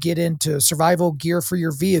 You get into survival gear for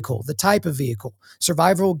your vehicle, the type of vehicle,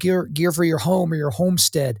 survival gear for your home or your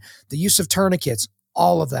homestead, the use of tourniquets,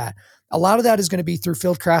 all of that. A lot of that is going to be through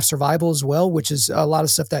Fieldcraft Survival as well, which is a lot of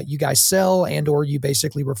stuff that you guys sell and or you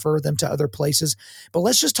basically refer them to other places. But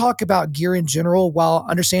let's just talk about gear in general, while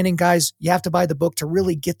understanding, guys, you have to buy the book to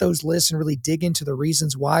really get those lists and really dig into the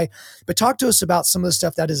reasons why. But talk to us about some of the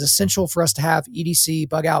stuff that is essential for us to have: EDC,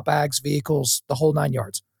 bug out bags, vehicles, the whole 9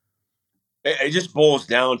 yards. It just boils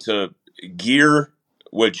down to gear,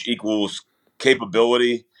 which equals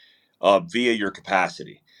capability via your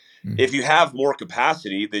capacity. If you have more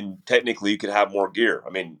capacity, then technically you could have more gear.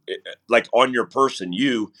 I mean, like on your person,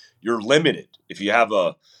 you're limited. If you have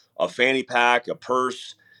a fanny pack, a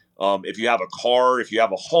purse, if you have a car, if you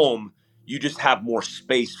have a home, you just have more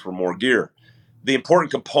space for more gear. The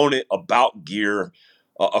important component about gear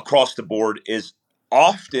across the board is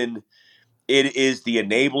often it is the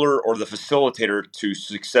enabler or the facilitator to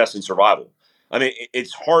success and survival. I mean,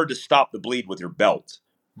 it's hard to stop the bleed with your belt,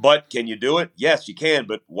 but can you do it? Yes, you can.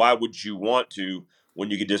 But why would you want to when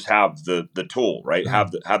you could just have the tool, right?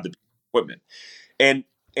 Have the equipment, and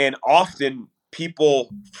often people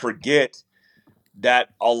forget that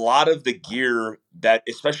a lot of the gear that,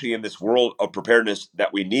 especially in this world of preparedness,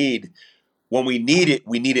 that we need, when we need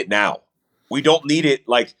it now. We don't need it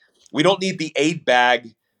like we don't need the aid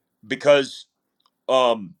bag because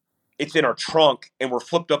it's in our trunk and we're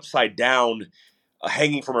flipped upside down,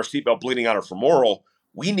 hanging from our seatbelt, bleeding out our femoral.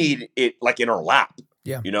 We need it like in our lap,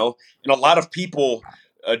 Yeah. you know. And a lot of people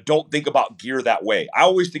don't think about gear that way. I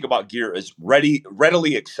always think about gear as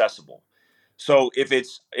readily accessible. So if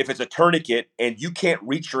it's a tourniquet and you can't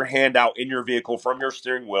reach your hand out in your vehicle from your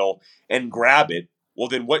steering wheel and grab it, well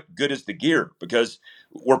then what good is the gear? Because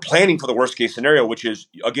we're planning for the worst case scenario, which is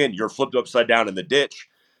again you're flipped upside down in the ditch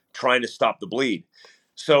trying to stop the bleed.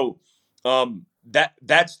 So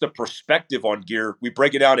that's the perspective on gear. We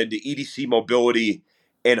break it down into EDC, mobility,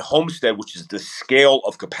 and homestead, which is the scale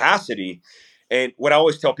of capacity. And what I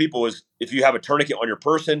always tell people is if you have a tourniquet on your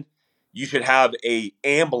person, you should have a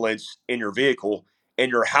ambulance in your vehicle,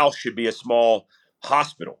 and your house should be a small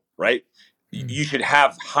hospital, right? You should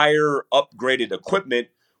have higher upgraded equipment,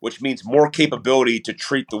 which means more capability to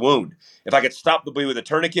treat the wound. If I could stop the bleed with a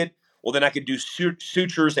tourniquet, well, then I could do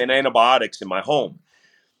sutures and antibiotics in my home.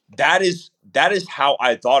 That is how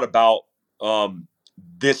I thought about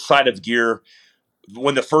this side of gear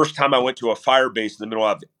when the first time I went to a fire base in the middle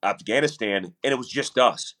of Afghanistan, and it was just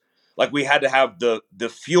us. Like we had to have the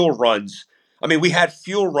fuel runs. I mean, we had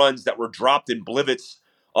fuel runs that were dropped in blivets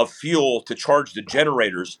of fuel to charge the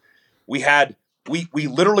generators. We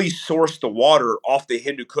literally sourced the water off the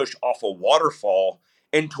Hindu Kush off a waterfall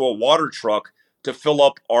into a water truck to fill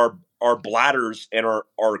up our bladders and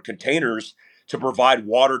our containers to provide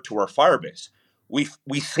water to our fire base. We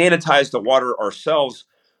sanitized the water ourselves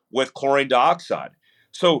with chlorine dioxide.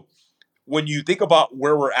 So when you think about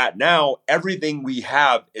where we're at now, everything we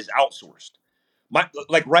have is outsourced.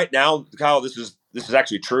 Like right now, Kyle, this is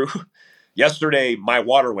actually true. Yesterday, my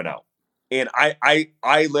water went out, and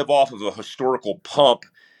I live off of a historical pump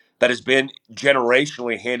that has been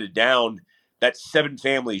generationally handed down that 7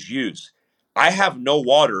 families use. I have no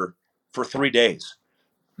water for 3 days.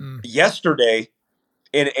 Yesterday,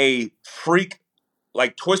 in a freak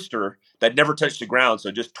like twister that never touched the ground,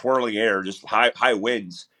 so just twirling air, just high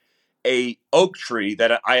winds, a oak tree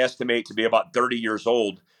that I estimate to be about 30 years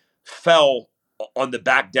old fell on the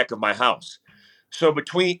back deck of my house. So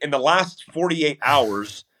between in the last 48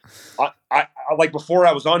 hours, I like before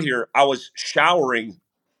I was on here, I was showering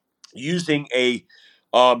using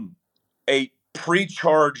um a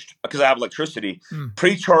pre-charged, because I have electricity,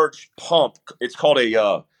 pre-charged pump. It's called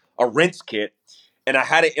a rinse kit, and I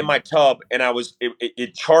had it in my tub, and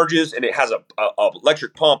it charges, and it has a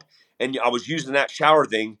electric pump, and I was using that shower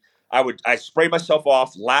thing. I spray myself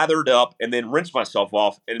off, lathered up, and then rinse myself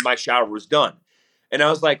off, and my shower was done. And I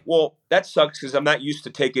was like, well, that sucks because I'm not used to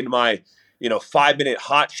taking my 5-minute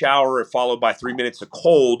hot shower followed by 3 minutes of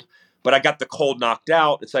cold, but I got the cold knocked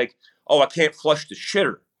out. It's like, oh, I can't flush the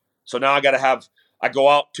shitter. So now I go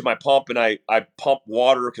out to my pump and I pump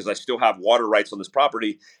water because I still have water rights on this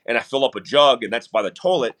property, and I fill up a jug, and that's by the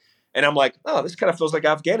toilet. And I'm like, oh, this kind of feels like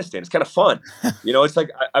Afghanistan. It's kind of fun. It's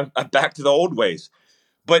like I'm back to the old ways.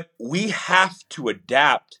 But we have to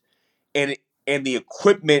adapt, and the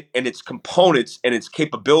equipment and its components and its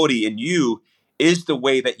capability in you is the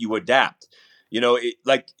way that you adapt.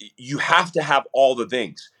 Like you have to have all the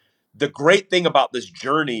things. The great thing about this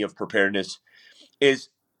journey of preparedness is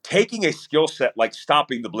taking a skill set like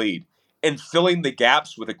stopping the bleed and filling the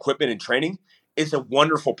gaps with equipment and training is a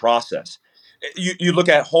wonderful process. You look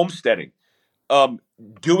at homesteading,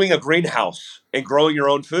 doing a greenhouse and growing your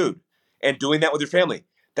own food and doing that with your family.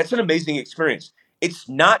 That's an amazing experience. it's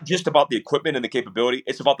not just about the equipment and the capability.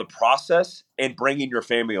 It's about the process and bringing your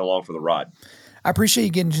family along for the ride. I appreciate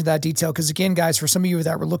you getting into that detail because, again, guys, for some of you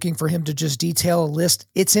that were looking for him to just detail a list,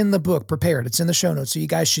 it's in the book, prepared. It's in the show notes. So you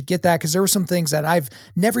guys should get that because there were some things that I've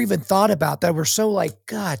never even thought about that were so like,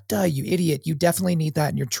 God, duh, you idiot. You definitely need that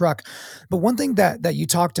in your truck. But one thing that you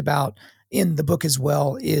talked about in the book as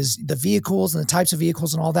well is the vehicles and the types of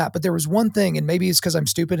vehicles and all that. But there was one thing, and maybe it's because I'm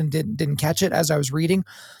stupid and didn't catch it as I was reading,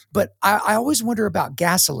 but I always wonder about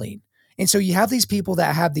gasoline. And so you have these people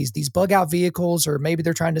that have these bug out vehicles, or maybe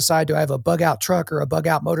they're trying to decide, do I have a bug out truck or a bug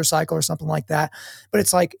out motorcycle or something like that? But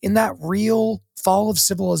it's like in that real fall of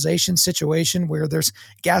civilization situation where there's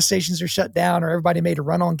gas stations are shut down or everybody made a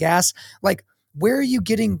run on gas, like where are you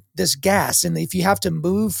getting this gas? And if you have to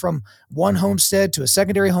move from one homestead to a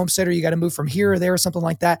secondary homestead, or you got to move from here or there or something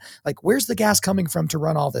like that, like where's the gas coming from to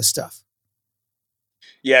run all this stuff?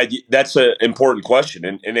 Yeah, that's an important question.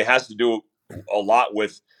 And it has to do a lot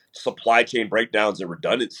with supply chain breakdowns and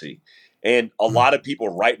redundancy. And a lot of people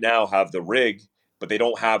right now have the rig, but they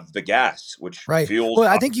don't have the gas, which Right. fuels. Well,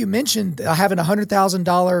 I think you mentioned having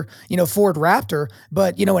 $100,000, Ford Raptor,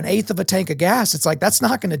 but an eighth of a tank of gas. It's like, that's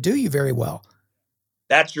not going to do you very well.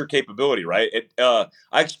 That's your capability, right? I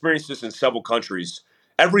experienced this in several countries.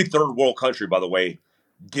 Every third world country, by the way,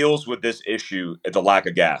 deals with this issue at the lack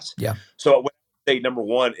of gas. Yeah. So what I say, number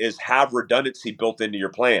one, is have redundancy built into your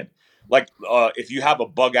plan. Like if you have a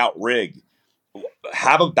bug out rig,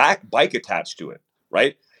 have a bike attached to it,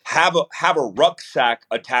 right? Have a rucksack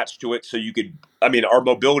attached to it so you could. I mean, our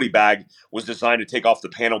mobility bag was designed to take off the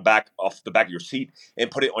panel back off the back of your seat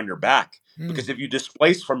and put it on your back. Because if you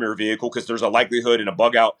displace from your vehicle, because there's a likelihood in a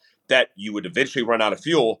bug out that you would eventually run out of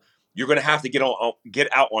fuel, you're going to have to get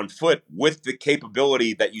out on foot with the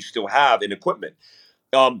capability that you still have in equipment.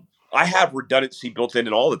 I have redundancy built in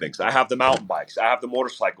all the things. I have the mountain bikes, I have the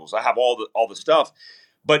motorcycles, I have all the stuff.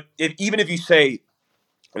 But even if you say,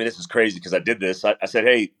 I mean, this is crazy because I did this. I said,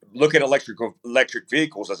 hey, look at electric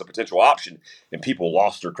vehicles as a potential option, and people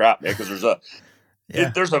lost their crap, man, because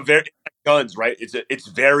there's a very guns, right? It's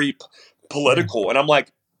very political, and I'm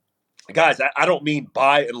like, guys, I don't mean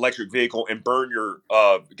buy an electric vehicle and burn your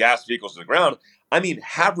gas vehicles to the ground. I mean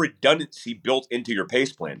have redundancy built into your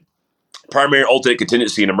pace plan, primary, alternate,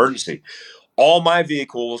 contingency, and emergency. All my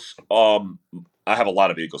vehicles, I have a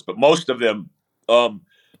lot of vehicles, but most of them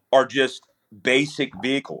are just basic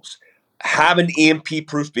vehicles. Have an EMP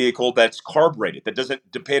proof vehicle that's carbureted, that doesn't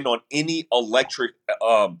depend on any electric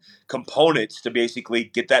components to basically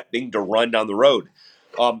get that thing to run down the road.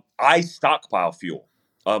 I stockpile fuel.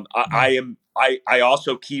 I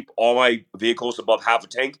also keep all my vehicles above half a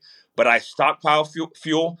tank, but I stockpile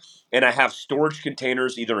fuel, and I have storage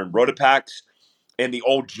containers either in Rotapacks and the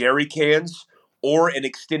old jerry cans or in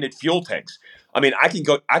extended fuel tanks. I mean, I can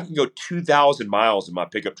go 2,000 miles in my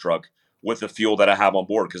pickup truck with the fuel that I have on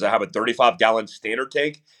board because I have a 35-gallon standard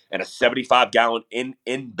tank and a 75-gallon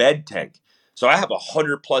in bed tank. So I have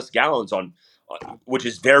 100 plus gallons which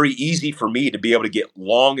is very easy for me to be able to get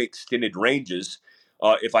long extended ranges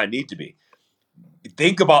if I need to be.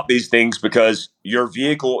 Think about these things because your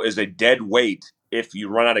vehicle is a dead weight if you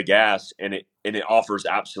run out of gas and it offers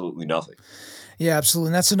absolutely nothing. Yeah, absolutely.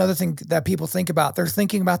 And that's another thing that people think about. They're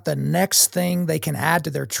thinking about the next thing they can add to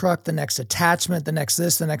their truck, the next attachment, the next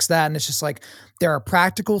this, the next that. And it's just like, there are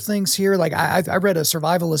practical things here. Like I read a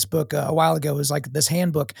survivalist book a while ago. It was like this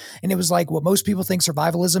handbook, and it was like what most people think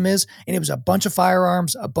survivalism is. And it was a bunch of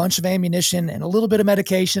firearms, a bunch of ammunition, and a little bit of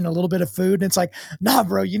medication, a little bit of food. And it's like, nah,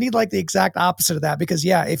 bro, you need like the exact opposite of that. Because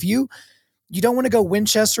yeah, if you don't want to go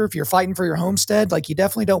Winchester if you're fighting for your homestead. Like you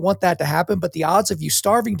definitely don't want that to happen. But the odds of you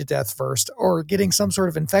starving to death first or getting some sort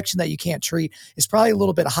of infection that you can't treat is probably a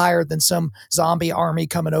little bit higher than some zombie army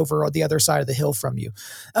coming over on the other side of the hill from you.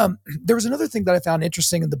 There was another thing that I found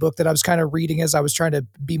interesting in the book that I was kind of reading as I was trying to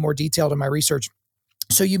be more detailed in my research.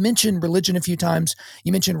 So you mentioned religion a few times.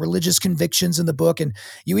 You mentioned religious convictions in the book, and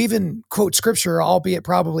you even quote scripture, albeit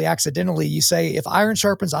probably accidentally. You say, if iron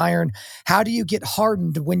sharpens iron, how do you get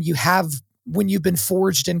hardened when you've been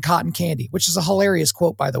forged in cotton candy, which is a hilarious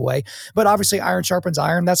quote, by the way. But obviously iron sharpens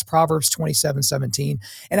iron. That's Proverbs 27:17.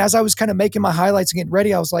 And as I was kind of making my highlights and getting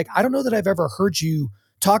ready, I was like, I don't know that I've ever heard you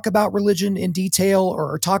talk about religion in detail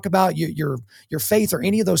or talk about your faith or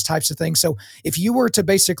any of those types of things. So if you were to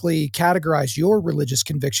basically categorize your religious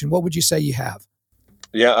conviction, what would you say you have?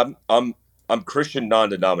 Yeah, I'm Christian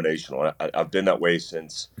non-denominational. I've been that way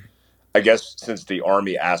since the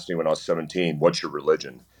Army asked me when I was 17, what's your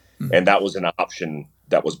religion? And that was an option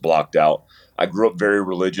that was blocked out. I grew up very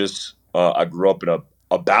religious. I grew up in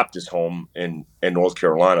a Baptist home in North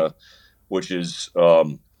Carolina, which is,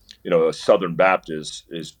 a Southern Baptist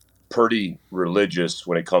is pretty religious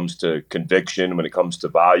when it comes to conviction, when it comes to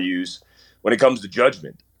values, when it comes to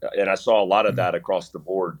judgment. And I saw a lot of that across the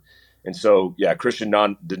board. And so, yeah, Christian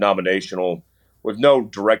non-denominational with no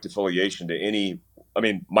direct affiliation to any. I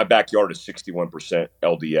mean, my backyard is 61%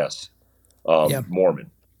 LDS, Yeah. Mormon,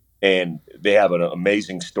 and they have an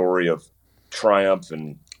amazing story of triumph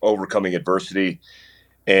and overcoming adversity.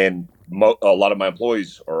 And a lot of my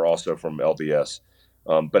employees are also from LDS,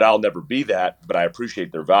 but I'll never be that. But I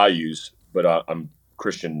appreciate their values. But I'm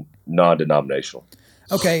Christian non-denominational.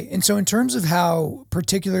 Okay. And so in terms of how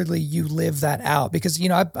particularly you live that out, because,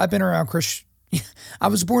 I've been around Christian. I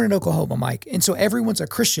was born in Oklahoma, Mike. And so everyone's a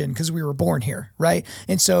Christian because we were born here, right?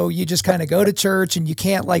 And so you just kind of go to church and you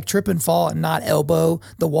can't like trip and fall and not elbow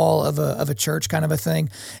the wall of a church kind of a thing.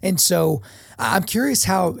 And so I'm curious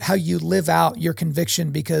how you live out your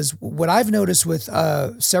conviction, because what I've noticed with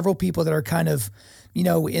several people that are kind of,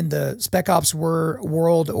 in the spec ops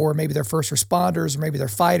world, or maybe they're first responders, or maybe they're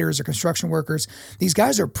fighters or construction workers, these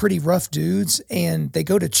guys are pretty rough dudes, and they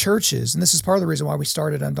go to churches. And this is part of the reason why we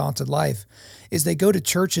started Undaunted Life, is they go to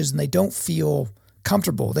churches and they don't feel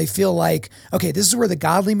comfortable. They feel like, okay, this is where the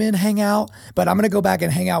godly men hang out, but I'm going to go back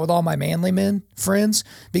and hang out with all my manly men friends,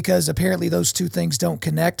 because apparently those two things don't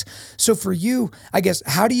connect. So for you, I guess,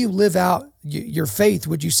 how do you live out your faith?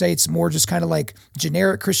 Would you say it's more just kind of like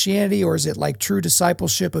generic Christianity, or is it like true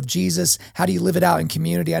discipleship of Jesus? How do you live it out in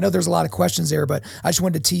community? I know there's a lot of questions there, but I just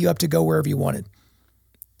wanted to tee you up to go wherever you wanted.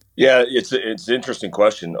 Yeah, it's an interesting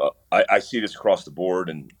question. I see this across the board,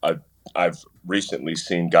 and I've recently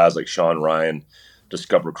seen guys like Sean Ryan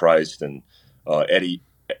discover Christ, and Eddie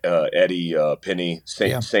Penny,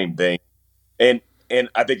 same thing. And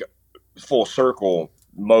I think full circle,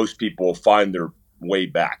 most people find their way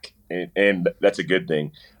back, and that's a good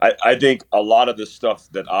thing. I think a lot of the stuff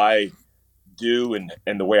that I do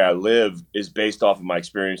and the way I live is based off of my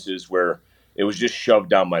experiences where it was just shoved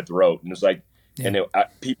down my throat, and it's like,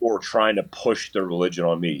 people were trying to push their religion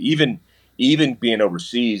on me, even being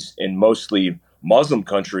overseas in mostly Muslim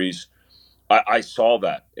countries. I saw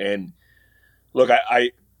that. And look,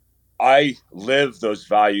 I live those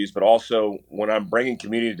values, but also when I'm bringing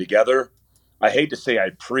community together, I hate to say I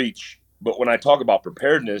preach, but when I talk about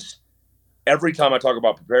preparedness, every time I talk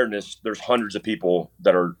about preparedness, there's hundreds of people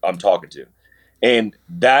that I'm talking to. And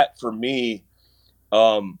that for me,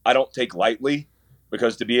 I don't take lightly,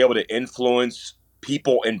 because to be able to influence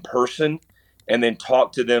people in person and then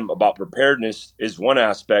talk to them about preparedness is one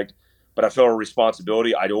aspect, but I feel a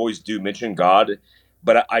responsibility. I always do mention God,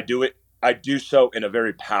 but I do so in a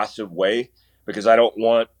very passive way, because I don't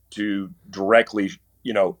want to directly,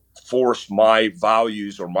 force my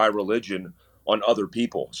values or my religion on other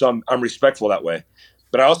people. So I'm respectful that way.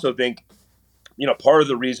 But I also think, part of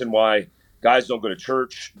the reason why guys don't go to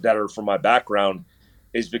church that are from my background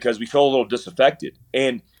is because we feel a little disaffected,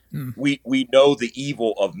 and we know the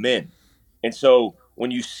evil of men. And so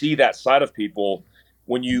when you see that side of people,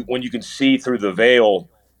 when you can see through the veil,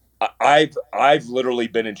 I've literally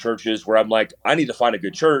been in churches where I'm like, I need to find a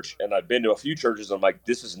good church, and I've been to a few churches. And I'm like,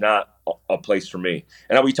 this is not a place for me.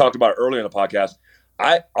 And we talked about earlier in the podcast,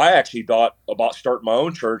 I actually thought about starting my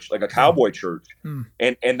own church, like a cowboy church,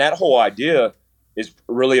 and that whole idea is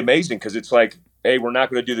really amazing, because it's like, hey, we're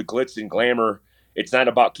not going to do the glitz and glamour. It's not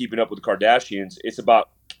about keeping up with the Kardashians. It's about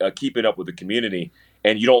keeping up with the community,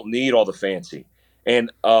 and you don't need all the fancy.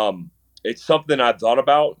 And it's something I thought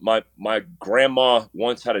about. My grandma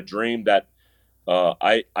once had a dream that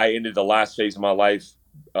I ended the last phase of my life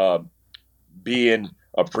being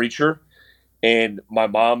a preacher, and my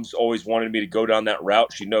mom's always wanted me to go down that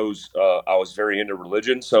route. She knows I was very into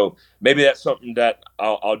religion, so maybe that's something that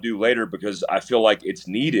I'll do later, because I feel like it's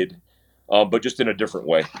needed, but just in a different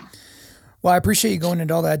way. Well, I appreciate you going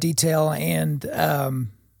into all that detail, and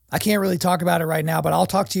I can't really talk about it right now, but I'll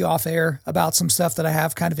talk to you off air about some stuff that I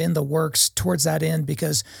have kind of in the works towards that end,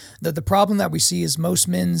 because the problem that we see is most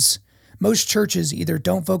churches either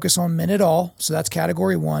don't focus on men at all. So that's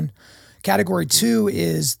category one. Category two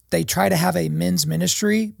is they try to have a men's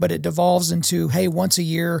ministry, but it devolves into, hey, once a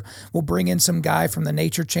year, we'll bring in some guy from the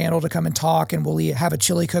Nature Channel to come and talk, and we'll have a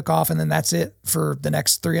chili cook-off, and then that's it for the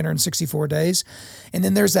next 364 days. And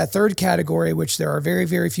then there's that third category, which there are very,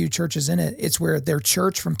 very few churches in it. It's where their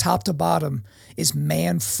church from top to bottom is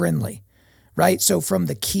man-friendly. Right? So from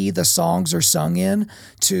the key the songs are sung in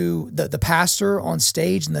to the pastor on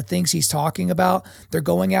stage and the things he's talking about, they're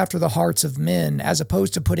going after the hearts of men, as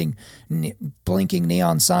opposed to putting blinking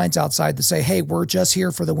neon signs outside to say, hey, we're just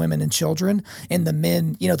here for the women and children, and the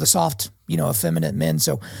men, the soft, effeminate men.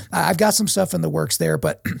 So I've got some stuff in the works there,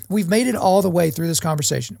 but we've made it all the way through this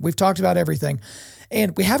conversation. We've talked about everything.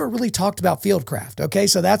 And we haven't really talked about Fieldcraft. Okay.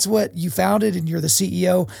 So that's what you founded and you're the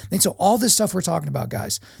CEO. And so all this stuff we're talking about,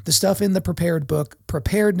 guys, the stuff in the prepared book,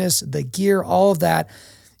 preparedness, the gear, all of that,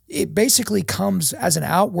 it basically comes as an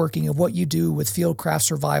outworking of what you do with Fieldcraft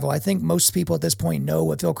Survival. I think most people at this point know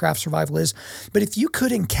what Fieldcraft Survival is, but if you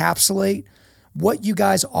could encapsulate what you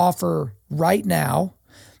guys offer right now,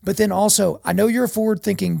 but then also, I know you're a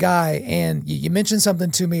forward-thinking guy, and you mentioned something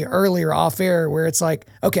to me earlier off air where it's like,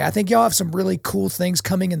 okay, I think y'all have some really cool things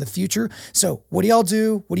coming in the future. So what do y'all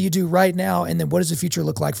do? What do you do right now? And then what does the future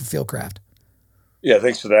look like for Fieldcraft? Yeah,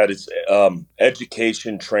 thanks for that. It's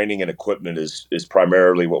education, training, and equipment is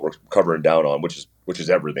primarily what we're covering down on, which is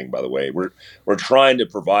everything. By the way, we're trying to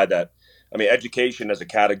provide that. I mean, education as a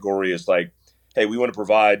category is like, hey, we want to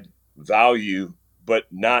provide value, but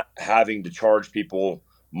not having to charge people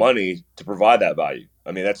money to provide that value.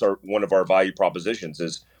 I mean, that's one of our value propositions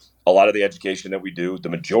is a lot of the education that we do, the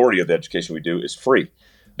majority of the education we do is free.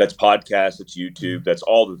 That's podcasts, it's YouTube, that's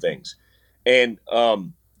all the things. And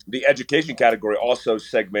the education category also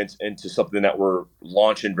segments into something that we're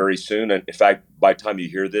launching very soon. And in fact, by the time you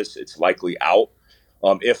hear this, it's likely out.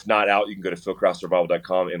 If not out, you can go to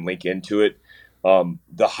fieldcraftsurvival.com and link into it. The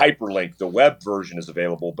hyperlink, the web version is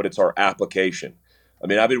available, but it's our application. I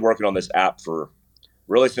mean, I've been working on this app for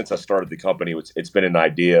really since I started the company. It's been an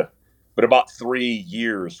idea, but about 3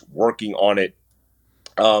 years working on it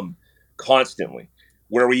constantly,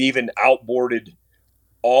 where we even outboarded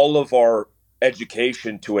all of our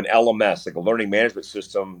education to an LMS, like a learning management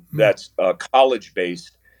system that's college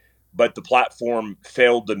based, but the platform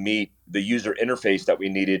failed to meet the user interface that we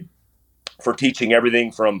needed for teaching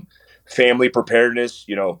everything from family preparedness,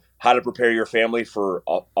 how to prepare your family for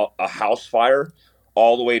a house fire,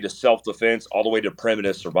 all the way to self-defense, all the way to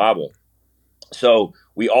primitive survival. So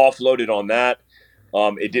we offloaded on that.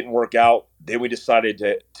 It didn't work out. Then we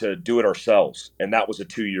decided to do it ourselves, and that was a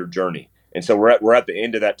 2-year journey. And so we're at the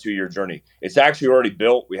end of that 2-year journey. It's actually already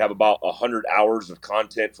built. We have about 100 hours of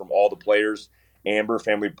content from all the players: Amber,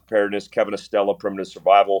 Family Preparedness; Kevin Estella, Primitive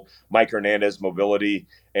Survival; Mike Hernandez, Mobility;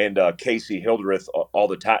 and Casey Hildreth, all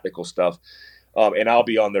the tactical stuff. And I'll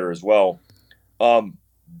be on there as well.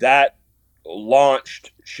 That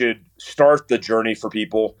launched should start the journey for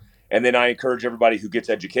people. And then I encourage everybody who gets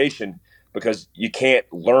education, because you can't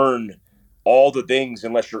learn all the things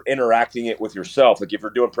unless you're interacting it with yourself. Like if you're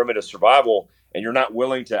doing primitive survival and you're not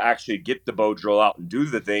willing to actually get the bow drill out and do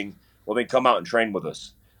the thing, well, then come out and train with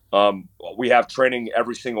us. We have training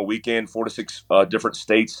every single weekend, 4 to 6 different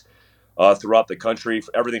states throughout the country,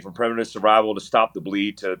 everything from primitive survival to stop the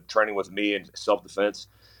bleed to training with me and self-defense.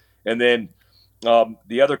 And then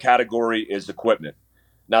the other category is equipment.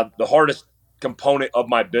 Now, the hardest component of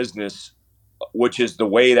my business, which is the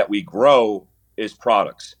way that we grow, is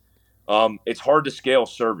products. It's hard to scale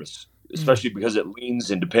service, especially because it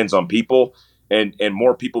leans and depends on people, and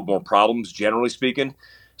more people, more problems, generally speaking.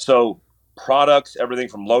 So products, everything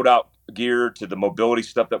from loadout gear to the mobility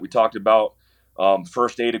stuff that we talked about,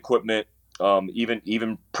 first aid equipment,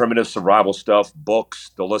 even primitive survival stuff,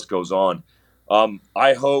 books, the list goes on.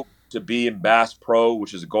 I hope to be in Bass Pro,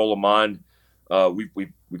 which is a goal of mine. We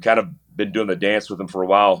kind of been doing the dance with them for a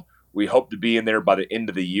while. We hope to be in there by the end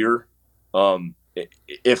of the year.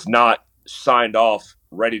 If not signed off,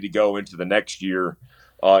 ready to go into the next year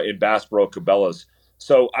in Bass Pro Cabela's.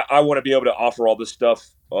 So I want to be able to offer all this stuff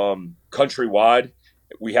countrywide.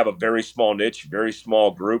 We have a very small niche, very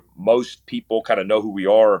small group. Most people kind of know who we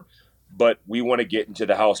are, but we want to get into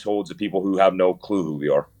the households of people who have no clue who we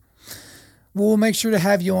are. We'll make sure to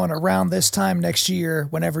have you on around this time next year,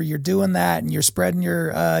 whenever you're doing that and you're spreading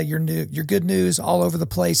your good news all over the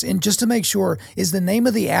place. And just to make sure, is the name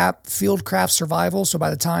of the app Fieldcraft Survival? So by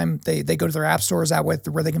the time they go to their app store, is that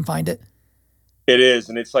where they can find it? It is,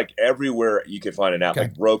 and it's like everywhere you can find an app,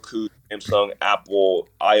 like Roku, Samsung, Apple,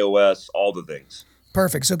 iOS, all the things.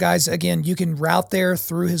 Perfect. So guys, again, you can route there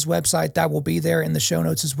through his website. That will be there in the show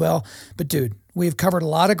notes as well. But dude, we've covered a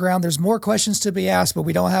lot of ground. There's more questions to be asked, but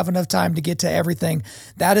we don't have enough time to get to everything.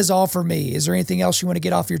 That is all for me. Is there anything else you want to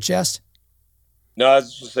get off your chest? No, I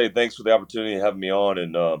was just say thanks for the opportunity of having me on.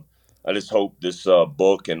 And I just hope this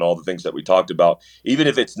book and all the things that we talked about, even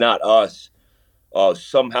if it's not us,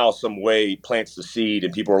 somehow, some way plants the seed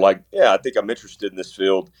and people are like, yeah, I think I'm interested in this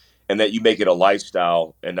field. And that you make it a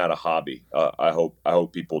lifestyle and not a hobby. I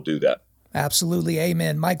hope people do that. Absolutely.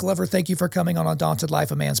 Amen. Mike Glover, thank you for coming on Undaunted Life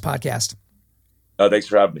of Man's podcast. Thanks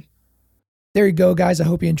for having me. There you go, guys. I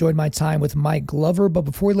hope you enjoyed my time with Mike Glover. But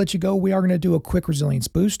before we let you go, we are going to do a quick resilience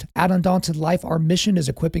boost. At Undaunted Life, our mission is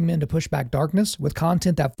equipping men to push back darkness with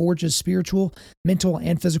content that forges spiritual, mental,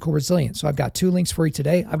 and physical resilience. So I've got 2 links for you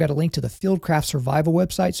today. I've got a link to the Fieldcraft Survival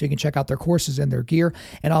website so you can check out their courses and their gear,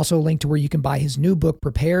 and also a link to where you can buy his new book,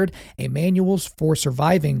 Prepared, a Manuals for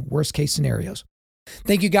Surviving Worst Case Scenarios.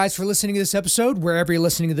 Thank you guys for listening to this episode. Wherever you're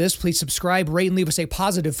listening to this, please subscribe, rate, and leave us a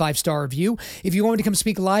positive 5-star review. If you want me to come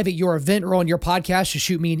speak live at your event or on your podcast, just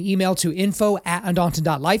shoot me an email to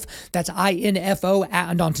info@undaunted.life. That's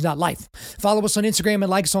info@undaunted.life. Follow us on Instagram and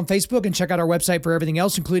like us on Facebook, and check out our website for everything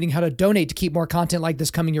else, including how to donate to keep more content like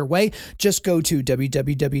this coming your way. Just go to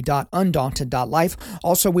www.undaunted.life.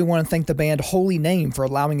 Also, we want to thank the band Holy Name for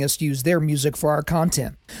allowing us to use their music for our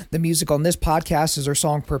content. The music on this podcast is their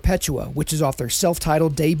song Perpetua, which is off their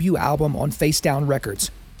self-titled debut album on Face Down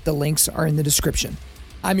Records. The links are in the description.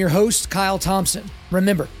 I'm your host, Kyle Thompson.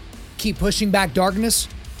 Remember, keep pushing back darkness,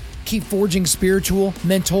 keep forging spiritual,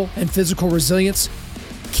 mental, and physical resilience,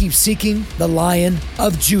 keep seeking the Lion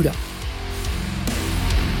of Judah.